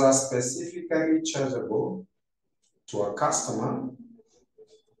as are specifically chargeable to a customer,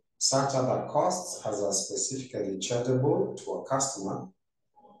 such other costs as are specifically chargeable to a customer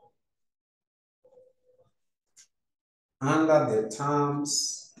under the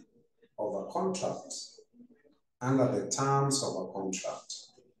terms of a contract, under the terms of a contract,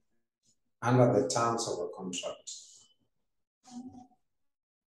 under the terms of a contract,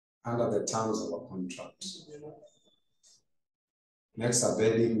 under the terms of a contract. Next,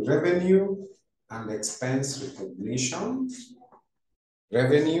 availing revenue and expense recognition.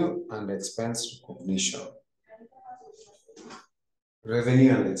 Revenue and expense recognition.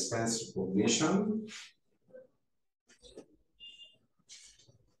 Revenue and expense recognition.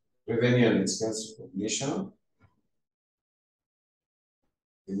 Revenue and expense recognition.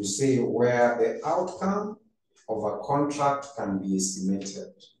 You say where the outcome of a contract can be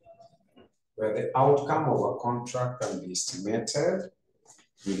estimated. Where the outcome of a contract can be estimated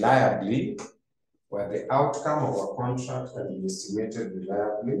reliably, where the outcome of a contract can be estimated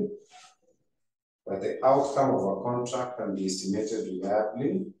reliably, where the outcome of a contract can be estimated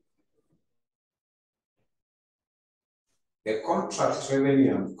reliably, the contract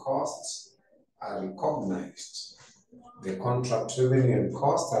revenue and costs are recognized. The contract revenue and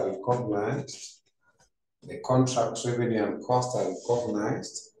costs are recognized. The contract revenue and costs are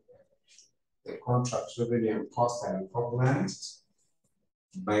recognized. The contract revenue and costs are recognized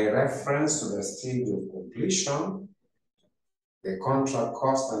by reference to the stage of completion. The contract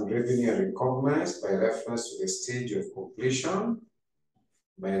cost and revenue are recognized by reference to the stage of completion.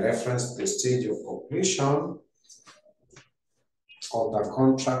 By reference to the stage of completion of the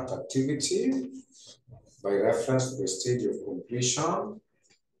contract activity. By reference to the stage of completion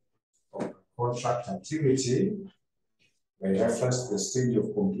of the contract activity. By reference to the stage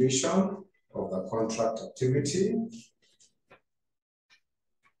of completion of the contract activity.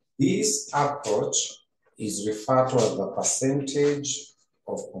 This approach is referred to as the percentage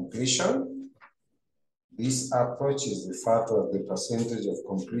of completion. This approach is referred to as the percentage of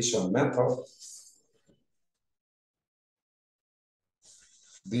completion method.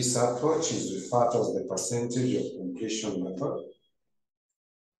 This approach is referred to as the percentage of completion method.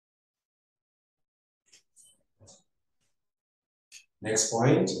 Next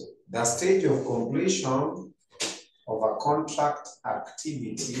point, the stage of completion of a contract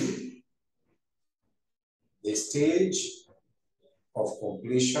activity. The stage of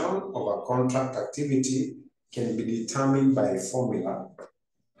completion of a contract activity can be determined by a formula.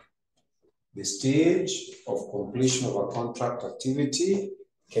 The stage of completion of a contract activity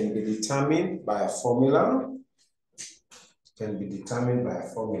can be determined by a formula. Can be determined by a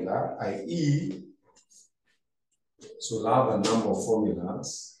formula, i.e., so we'll have a number of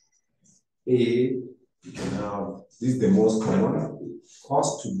formulas. A, you can have, this is the most common,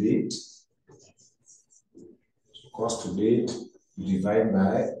 cost to date. So cost to date, you divide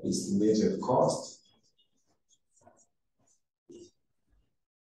by estimated cost.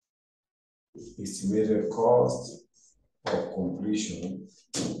 Estimated cost of completion.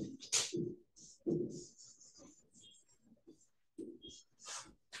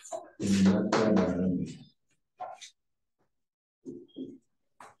 In multiplied by 100.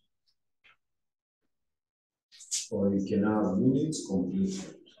 Or you can have units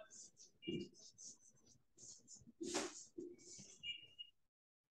completed.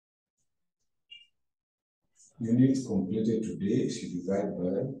 Units completed today, so you divide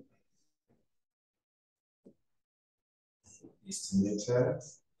by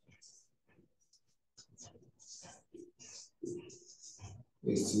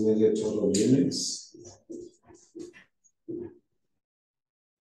estimated total units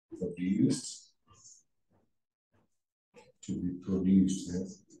produced to be produced.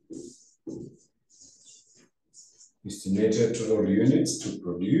 Estimated total units to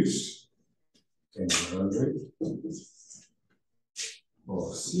produce 100,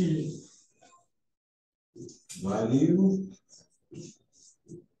 or C, value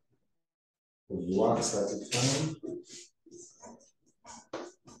of work certified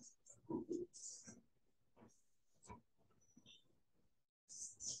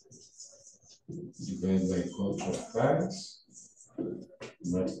divided by contract price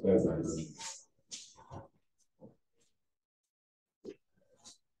multiplied by 100.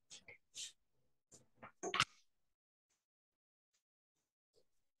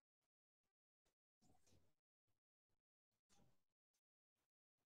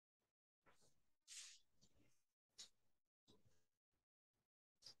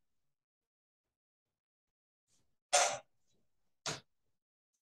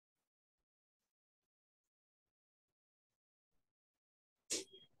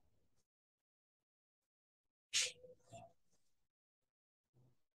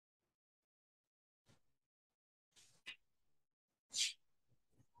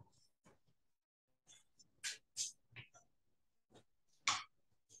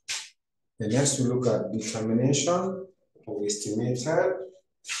 The next we look at determination of estimated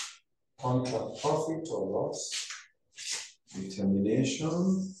contract profit or loss.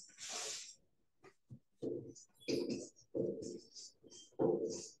 Determination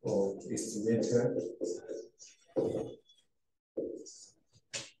of estimated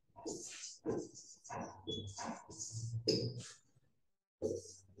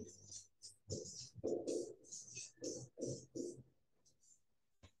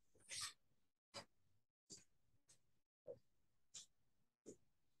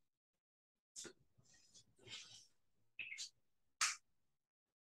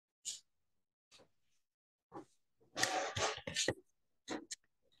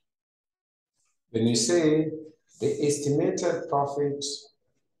when you say the estimated profit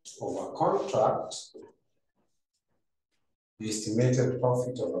of a contract, the estimated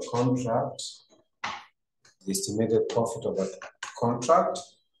profit of a contract, the estimated profit of a contract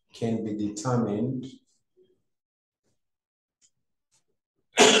can be determined.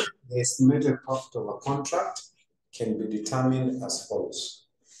 The estimated profit of a contract can be determined as follows.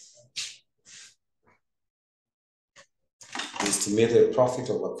 The estimated profit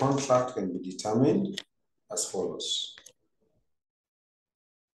of a contract can be determined as follows.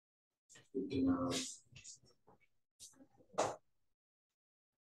 We can have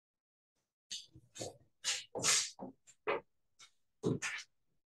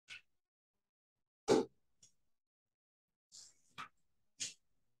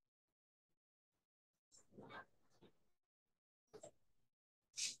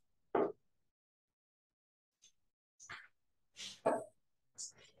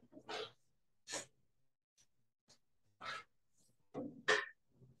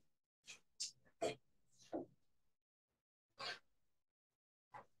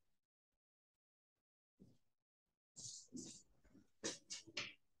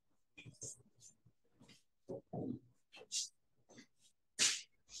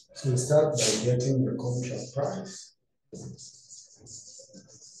so we start by getting the contract price.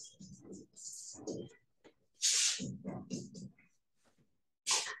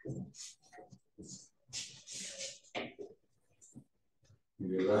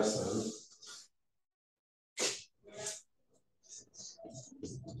 The lesson.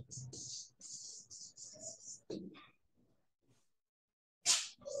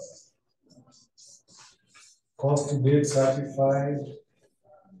 Cost to build certified.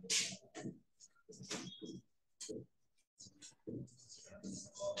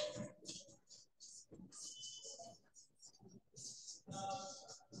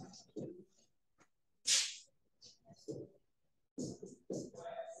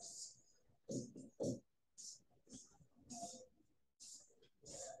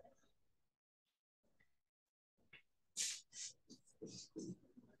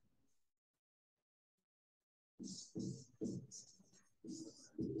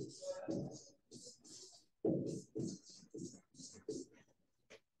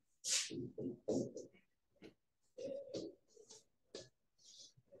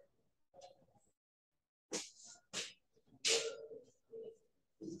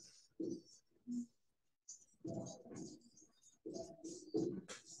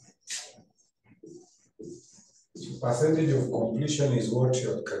 Percentage of completion is what you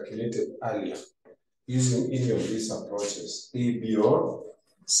had calculated earlier using any of these approaches, A, B, or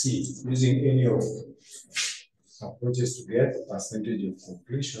C. Using any of approaches to get percentage of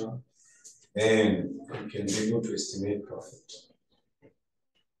completion, then you can be able to estimate profit.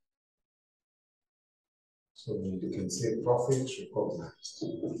 So you can say profit recognized.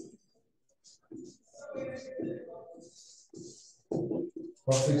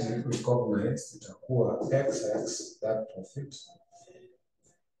 Profit recognized itakuwa XX, that profit,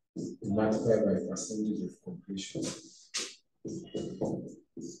 multiplied by percentage of completion.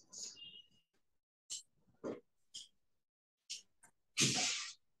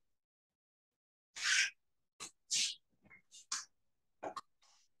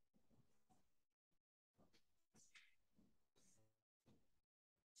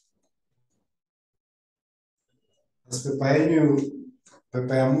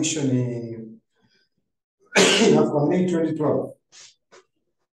 Pepa ya mwisho ni inakuwa May 2012.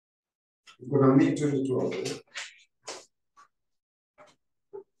 Kuna May 2012.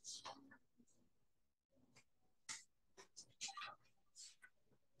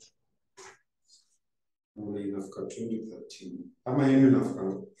 Inafika 2013. Ama yenu inafika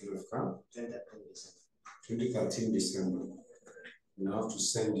 2013 December. And I have to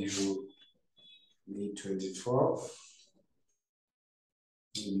send you May 2012.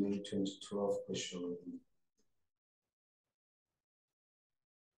 May 2012 question.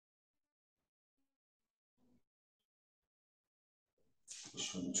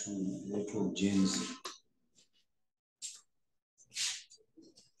 Section 2 inaitwa ujenzi.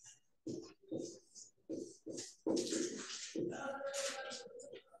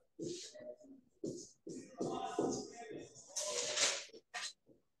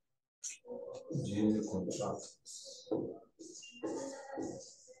 Ujenzi contract.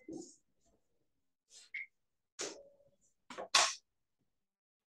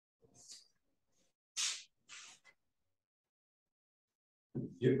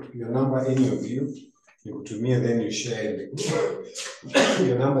 Your number, any of you kutumia, then you share in the group.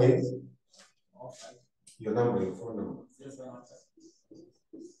 Your number is? Your number, your phone number.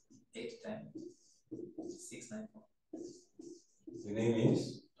 810 694. Your name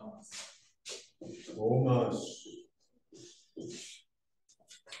is? Thomas. Thomas.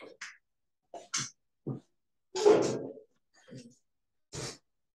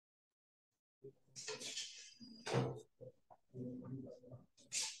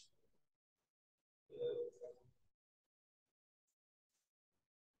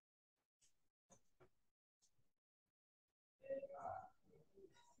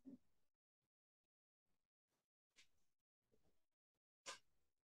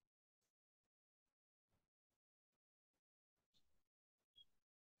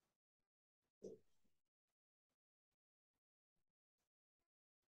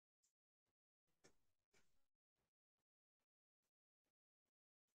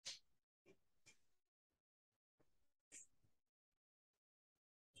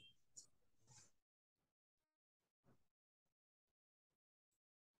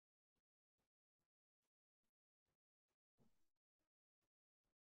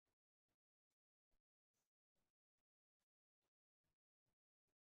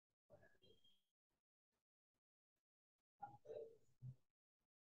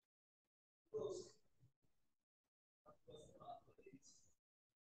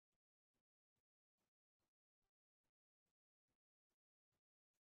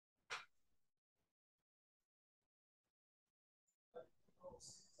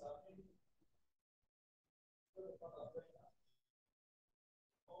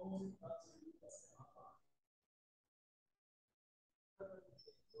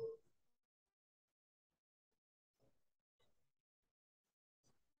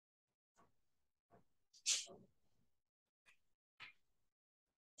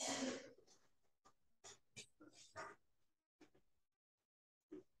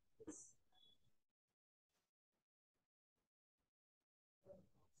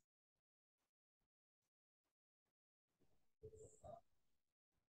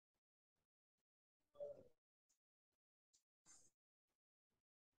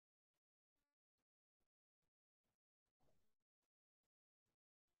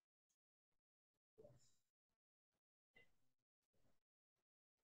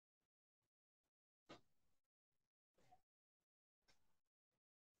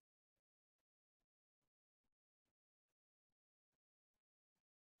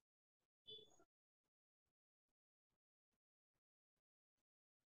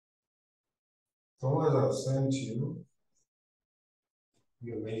 Thomas, I've sent you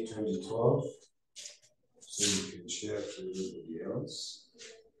your May 2012, so you can share to everybody else.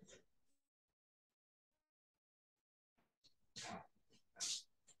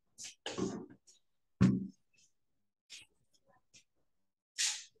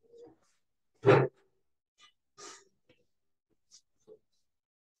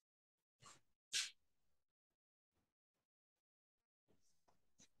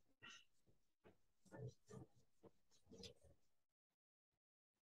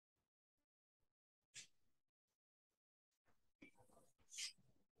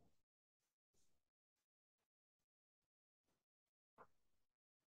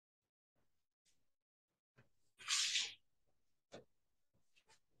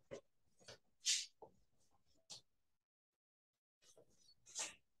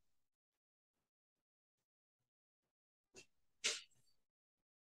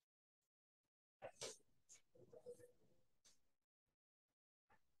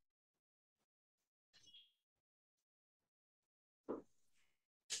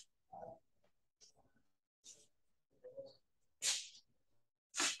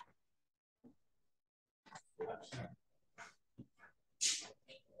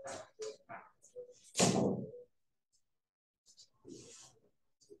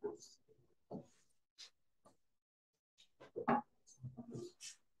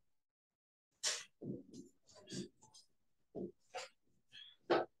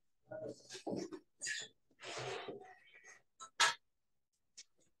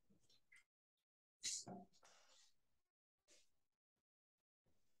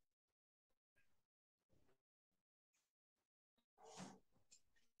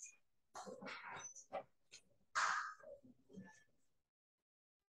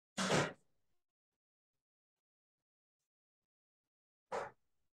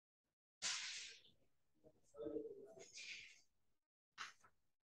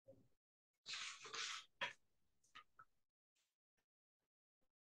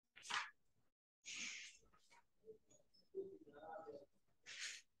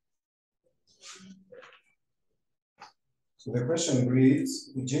 So the question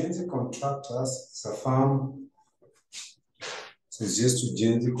reads, Ujenzi Contractors is a firm, so it's just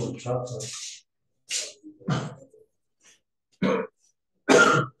Ujenzi Contractors.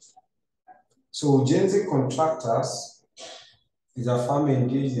 So Ujenzi Contractors is a firm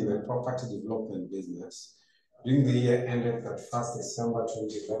engaged in the property development business. During the year ended 31st December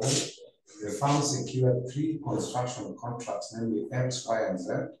 2011, the firm secured 3 construction contracts, namely X, Y, and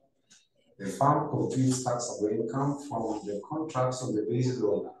Z. The firm computes taxable income from the contracts on the basis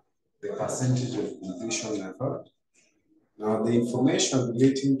of the percentage of completion method. Now, the information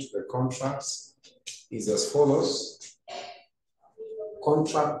relating to the contracts is as follows.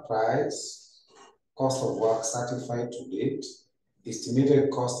 Contract price, cost of work certified to date, estimated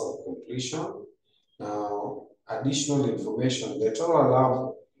cost of completion. Now, additional information, the total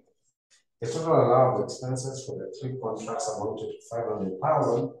allowable expenses for the 3 contracts amounted to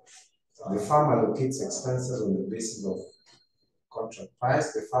 500,000. The firm allocates expenses on the basis of contract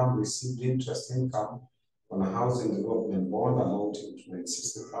price. The firm received interest income on a housing development bond amounting to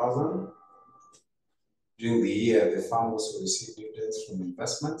 960,000. During the year, the firm also received dividends from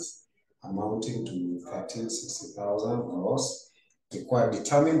investments amounting to 1,360,000 gross.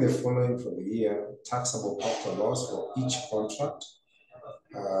 Determine the following for the year: taxable profit or loss for each contract,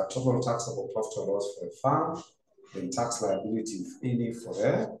 total taxable profit or loss for the firm, and tax liability, if any, for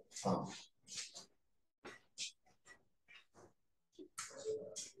the firm.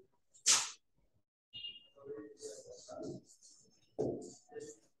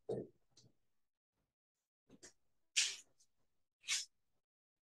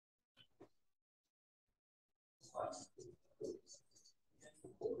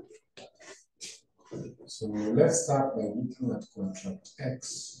 So let's start by looking at contract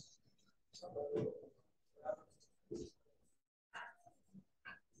X.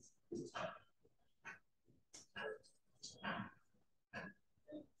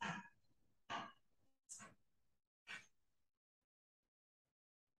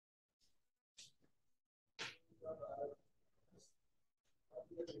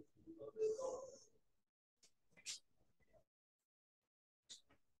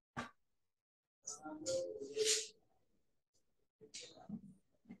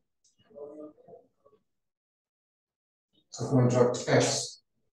 So contract X.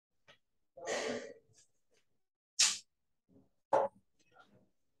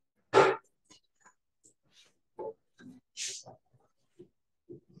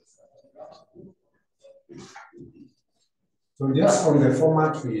 So just from the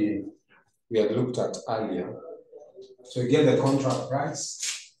format we had looked at earlier, so you get the contract price.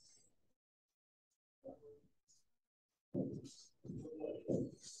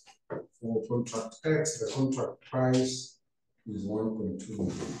 For contract X, the contract price is 1.2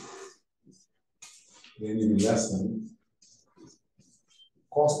 million. Then in lesson,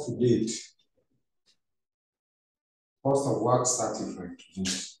 cost to date, cost of work certified to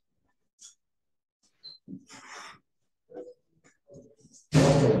date.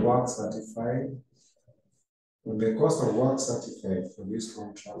 Cost of work certified. When the cost of work certified for this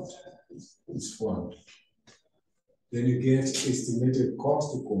contract is 400. Then you get estimated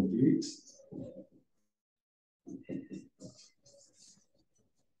cost to complete.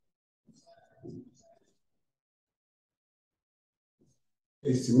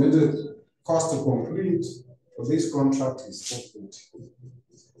 Estimated cost to complete for this contract is 440.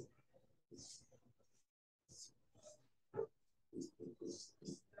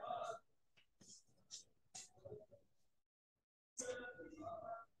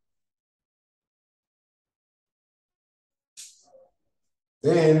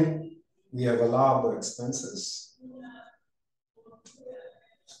 Then we have allowable expenses.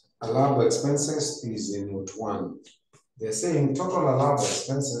 Allowable expenses is in note 1. They're saying total allowable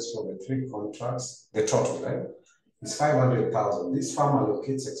expenses for the 3 contracts, the total, right, is 500,000. This firm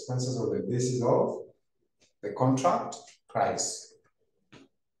allocates expenses on the basis of the contract price.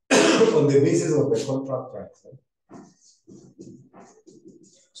 On the basis of the contract price. Right?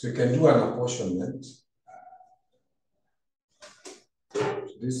 So you can do an apportionment.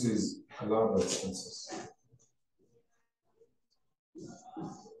 This is allowable expenses.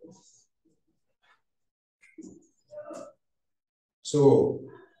 So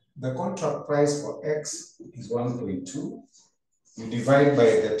the contract price for X is 1.2. You divide by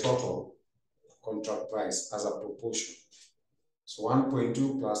the total contract price as a proportion. So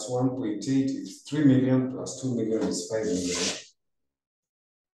 1.2 plus 1.8 is 3 million plus 2 million is 5 million.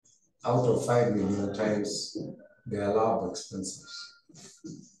 Out of 5 million times the allowable expenses.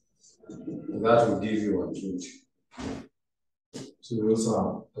 And that will give you 120. So we also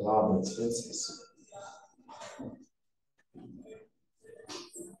have allowable expenses.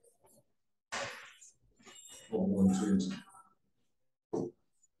 120.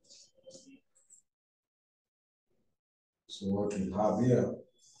 So what we have here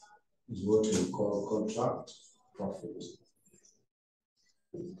is what we call contract profit.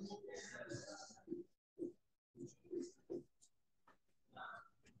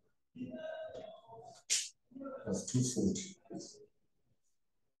 That's 240.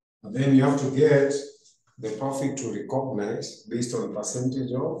 And then you have to get the profit to recognize based on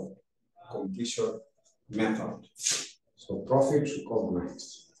percentage of completion method. So profit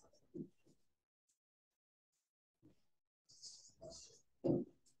recognized.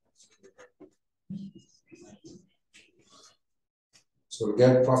 So we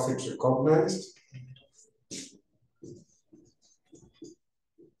get profit recognized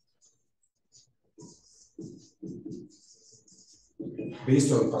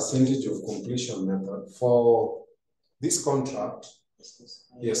based on percentage of completion method. For this contract,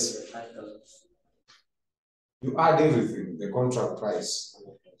 yes, you add everything, the contract price.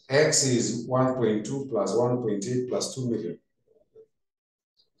 X is 1.2 plus 1.8 plus 2 million.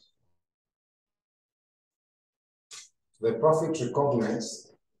 The profit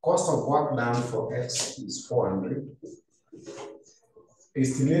recognized, cost of work done for X is 400.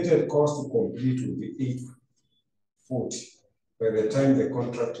 Estimated cost to complete will be 840. By the time the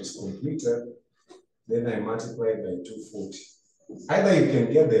contract is completed, then I multiply by 240. Either you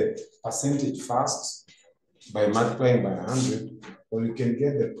can get the percentage fast by multiplying by 100, or you can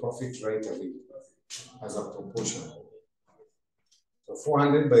get the profit right away as a proportion. So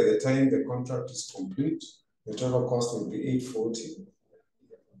 400 by the time the contract is complete, the total cost will be 840.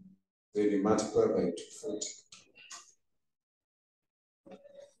 Then you multiply by 240.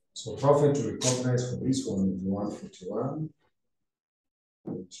 So profit to recognize for this one will be 141.286.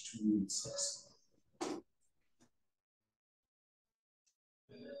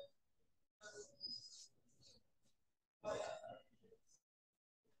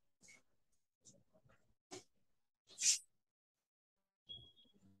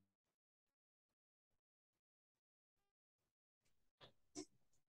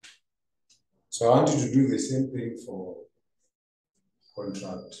 So I want you to do the same thing for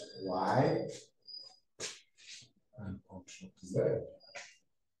contract Y and contract Z.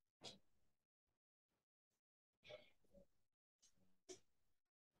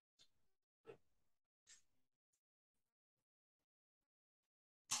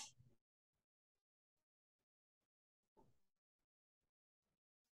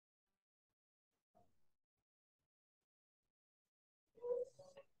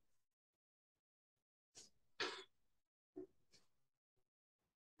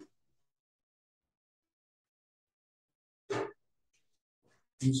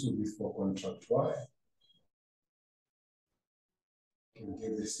 This will be for contract Y. You can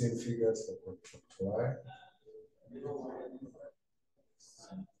get the same figures for contract Y.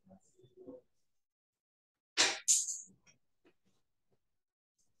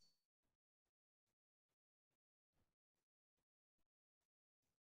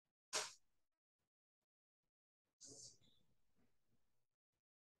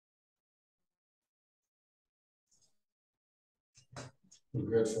 You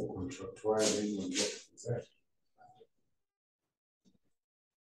get for contract Y, then you get for Z.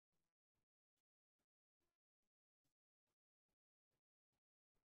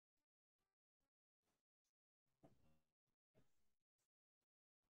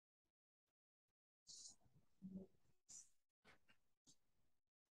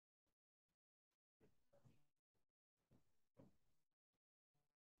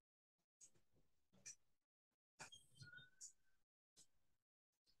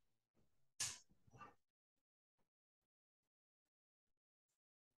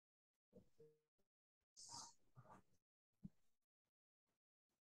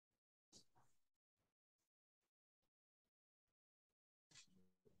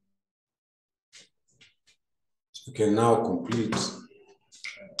 You can now complete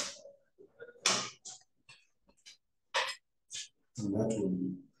and that will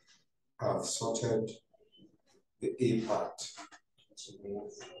have sorted the A part.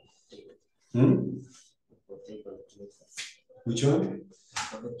 Which one?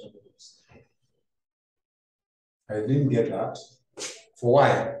 I didn't get that. For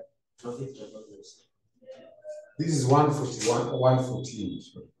why? This is 141, 114.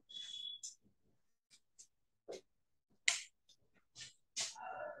 Sorry.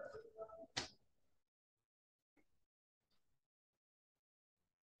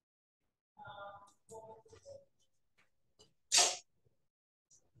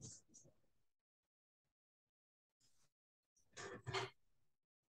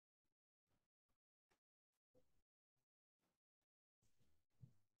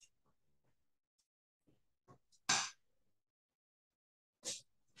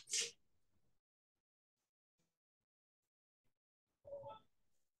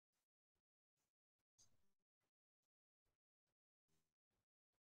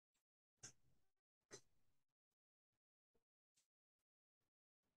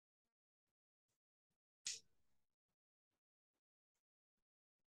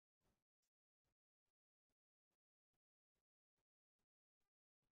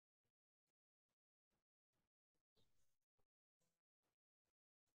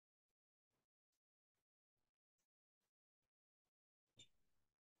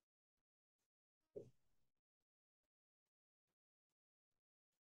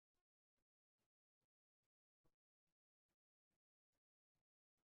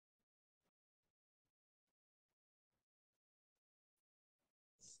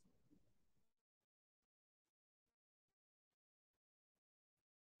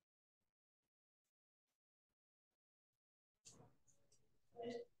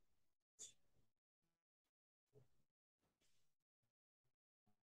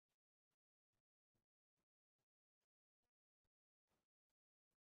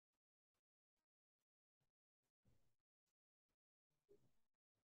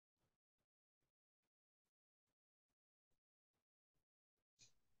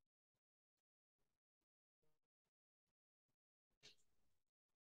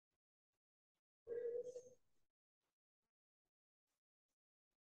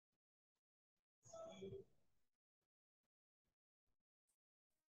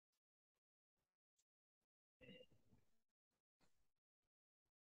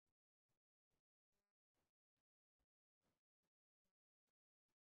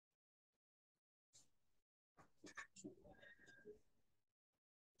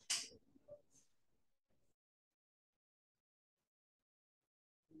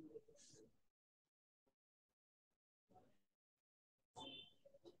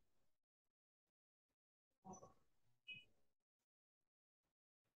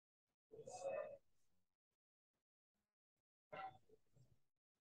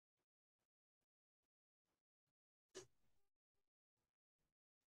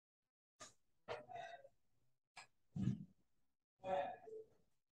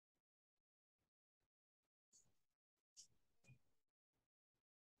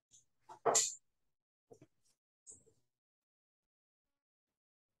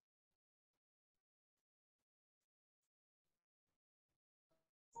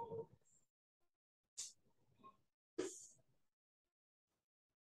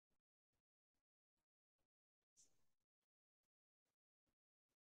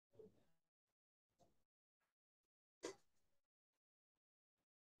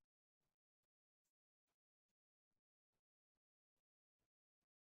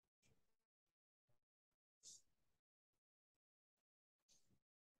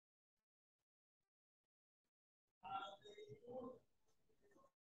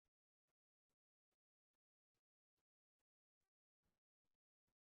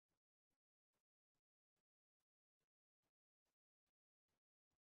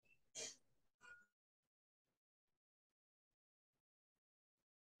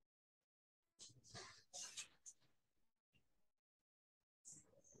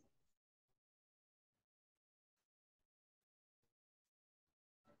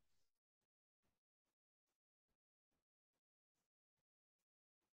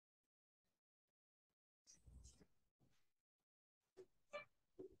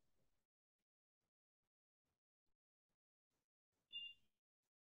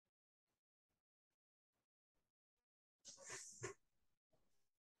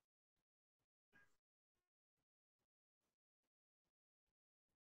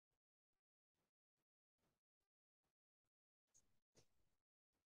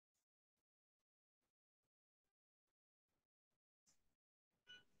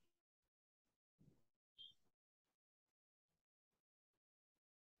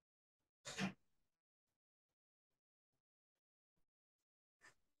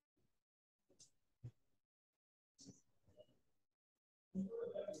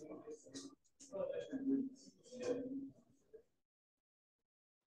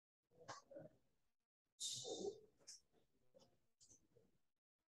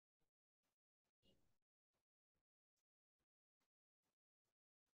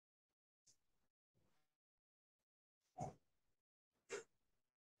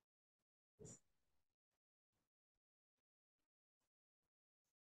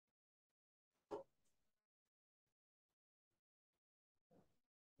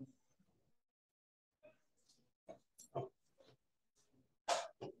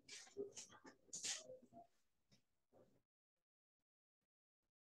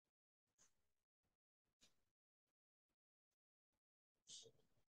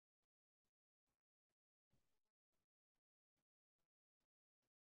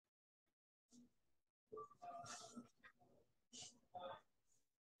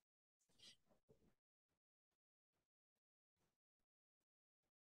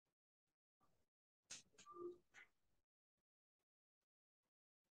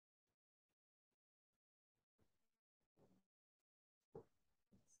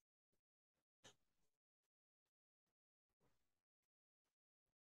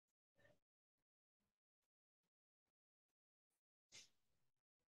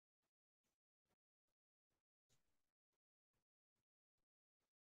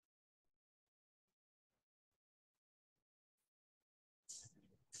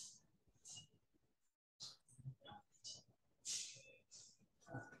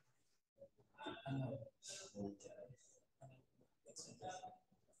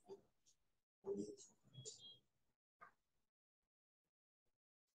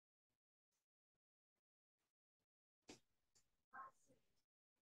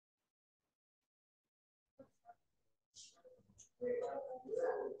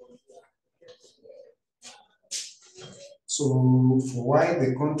 So for why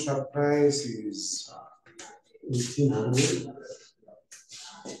the contract price is 1800,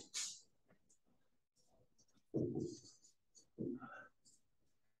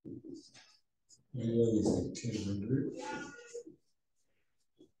 here is 1800.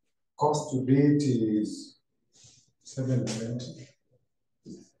 Cost to date is 720.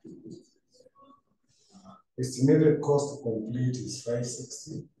 Estimated cost to complete is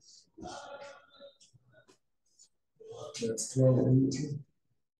 560. That's 1280.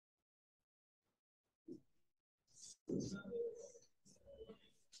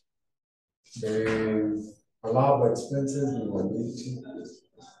 The allowable expenses is 180.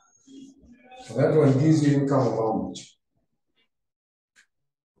 So that one gives you income of how much?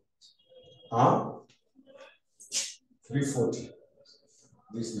 Huh? 340.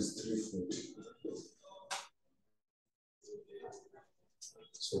 This is 340.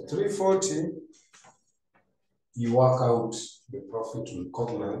 So 340, you work out the profit to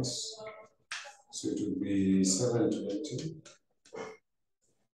recognize. So it will be 720.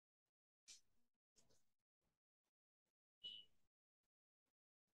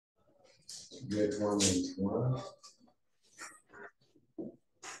 To get 191.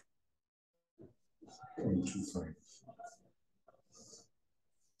 0.25.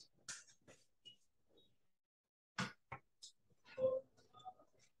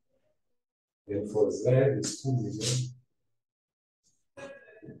 And for Z is 2 million.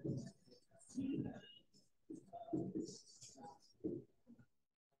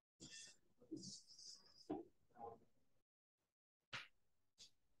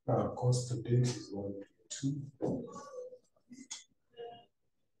 Cost to date is 1.2.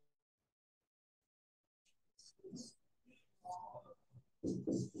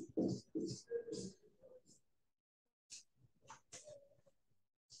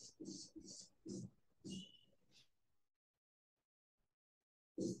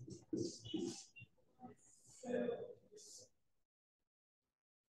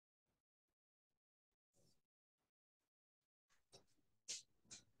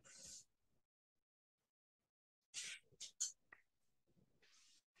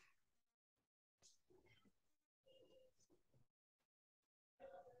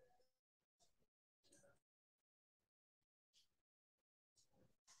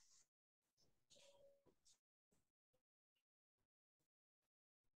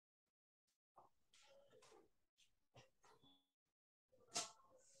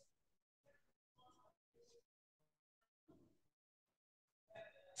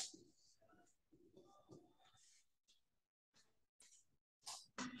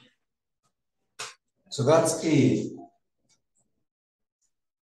 So that's A.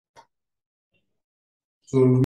 So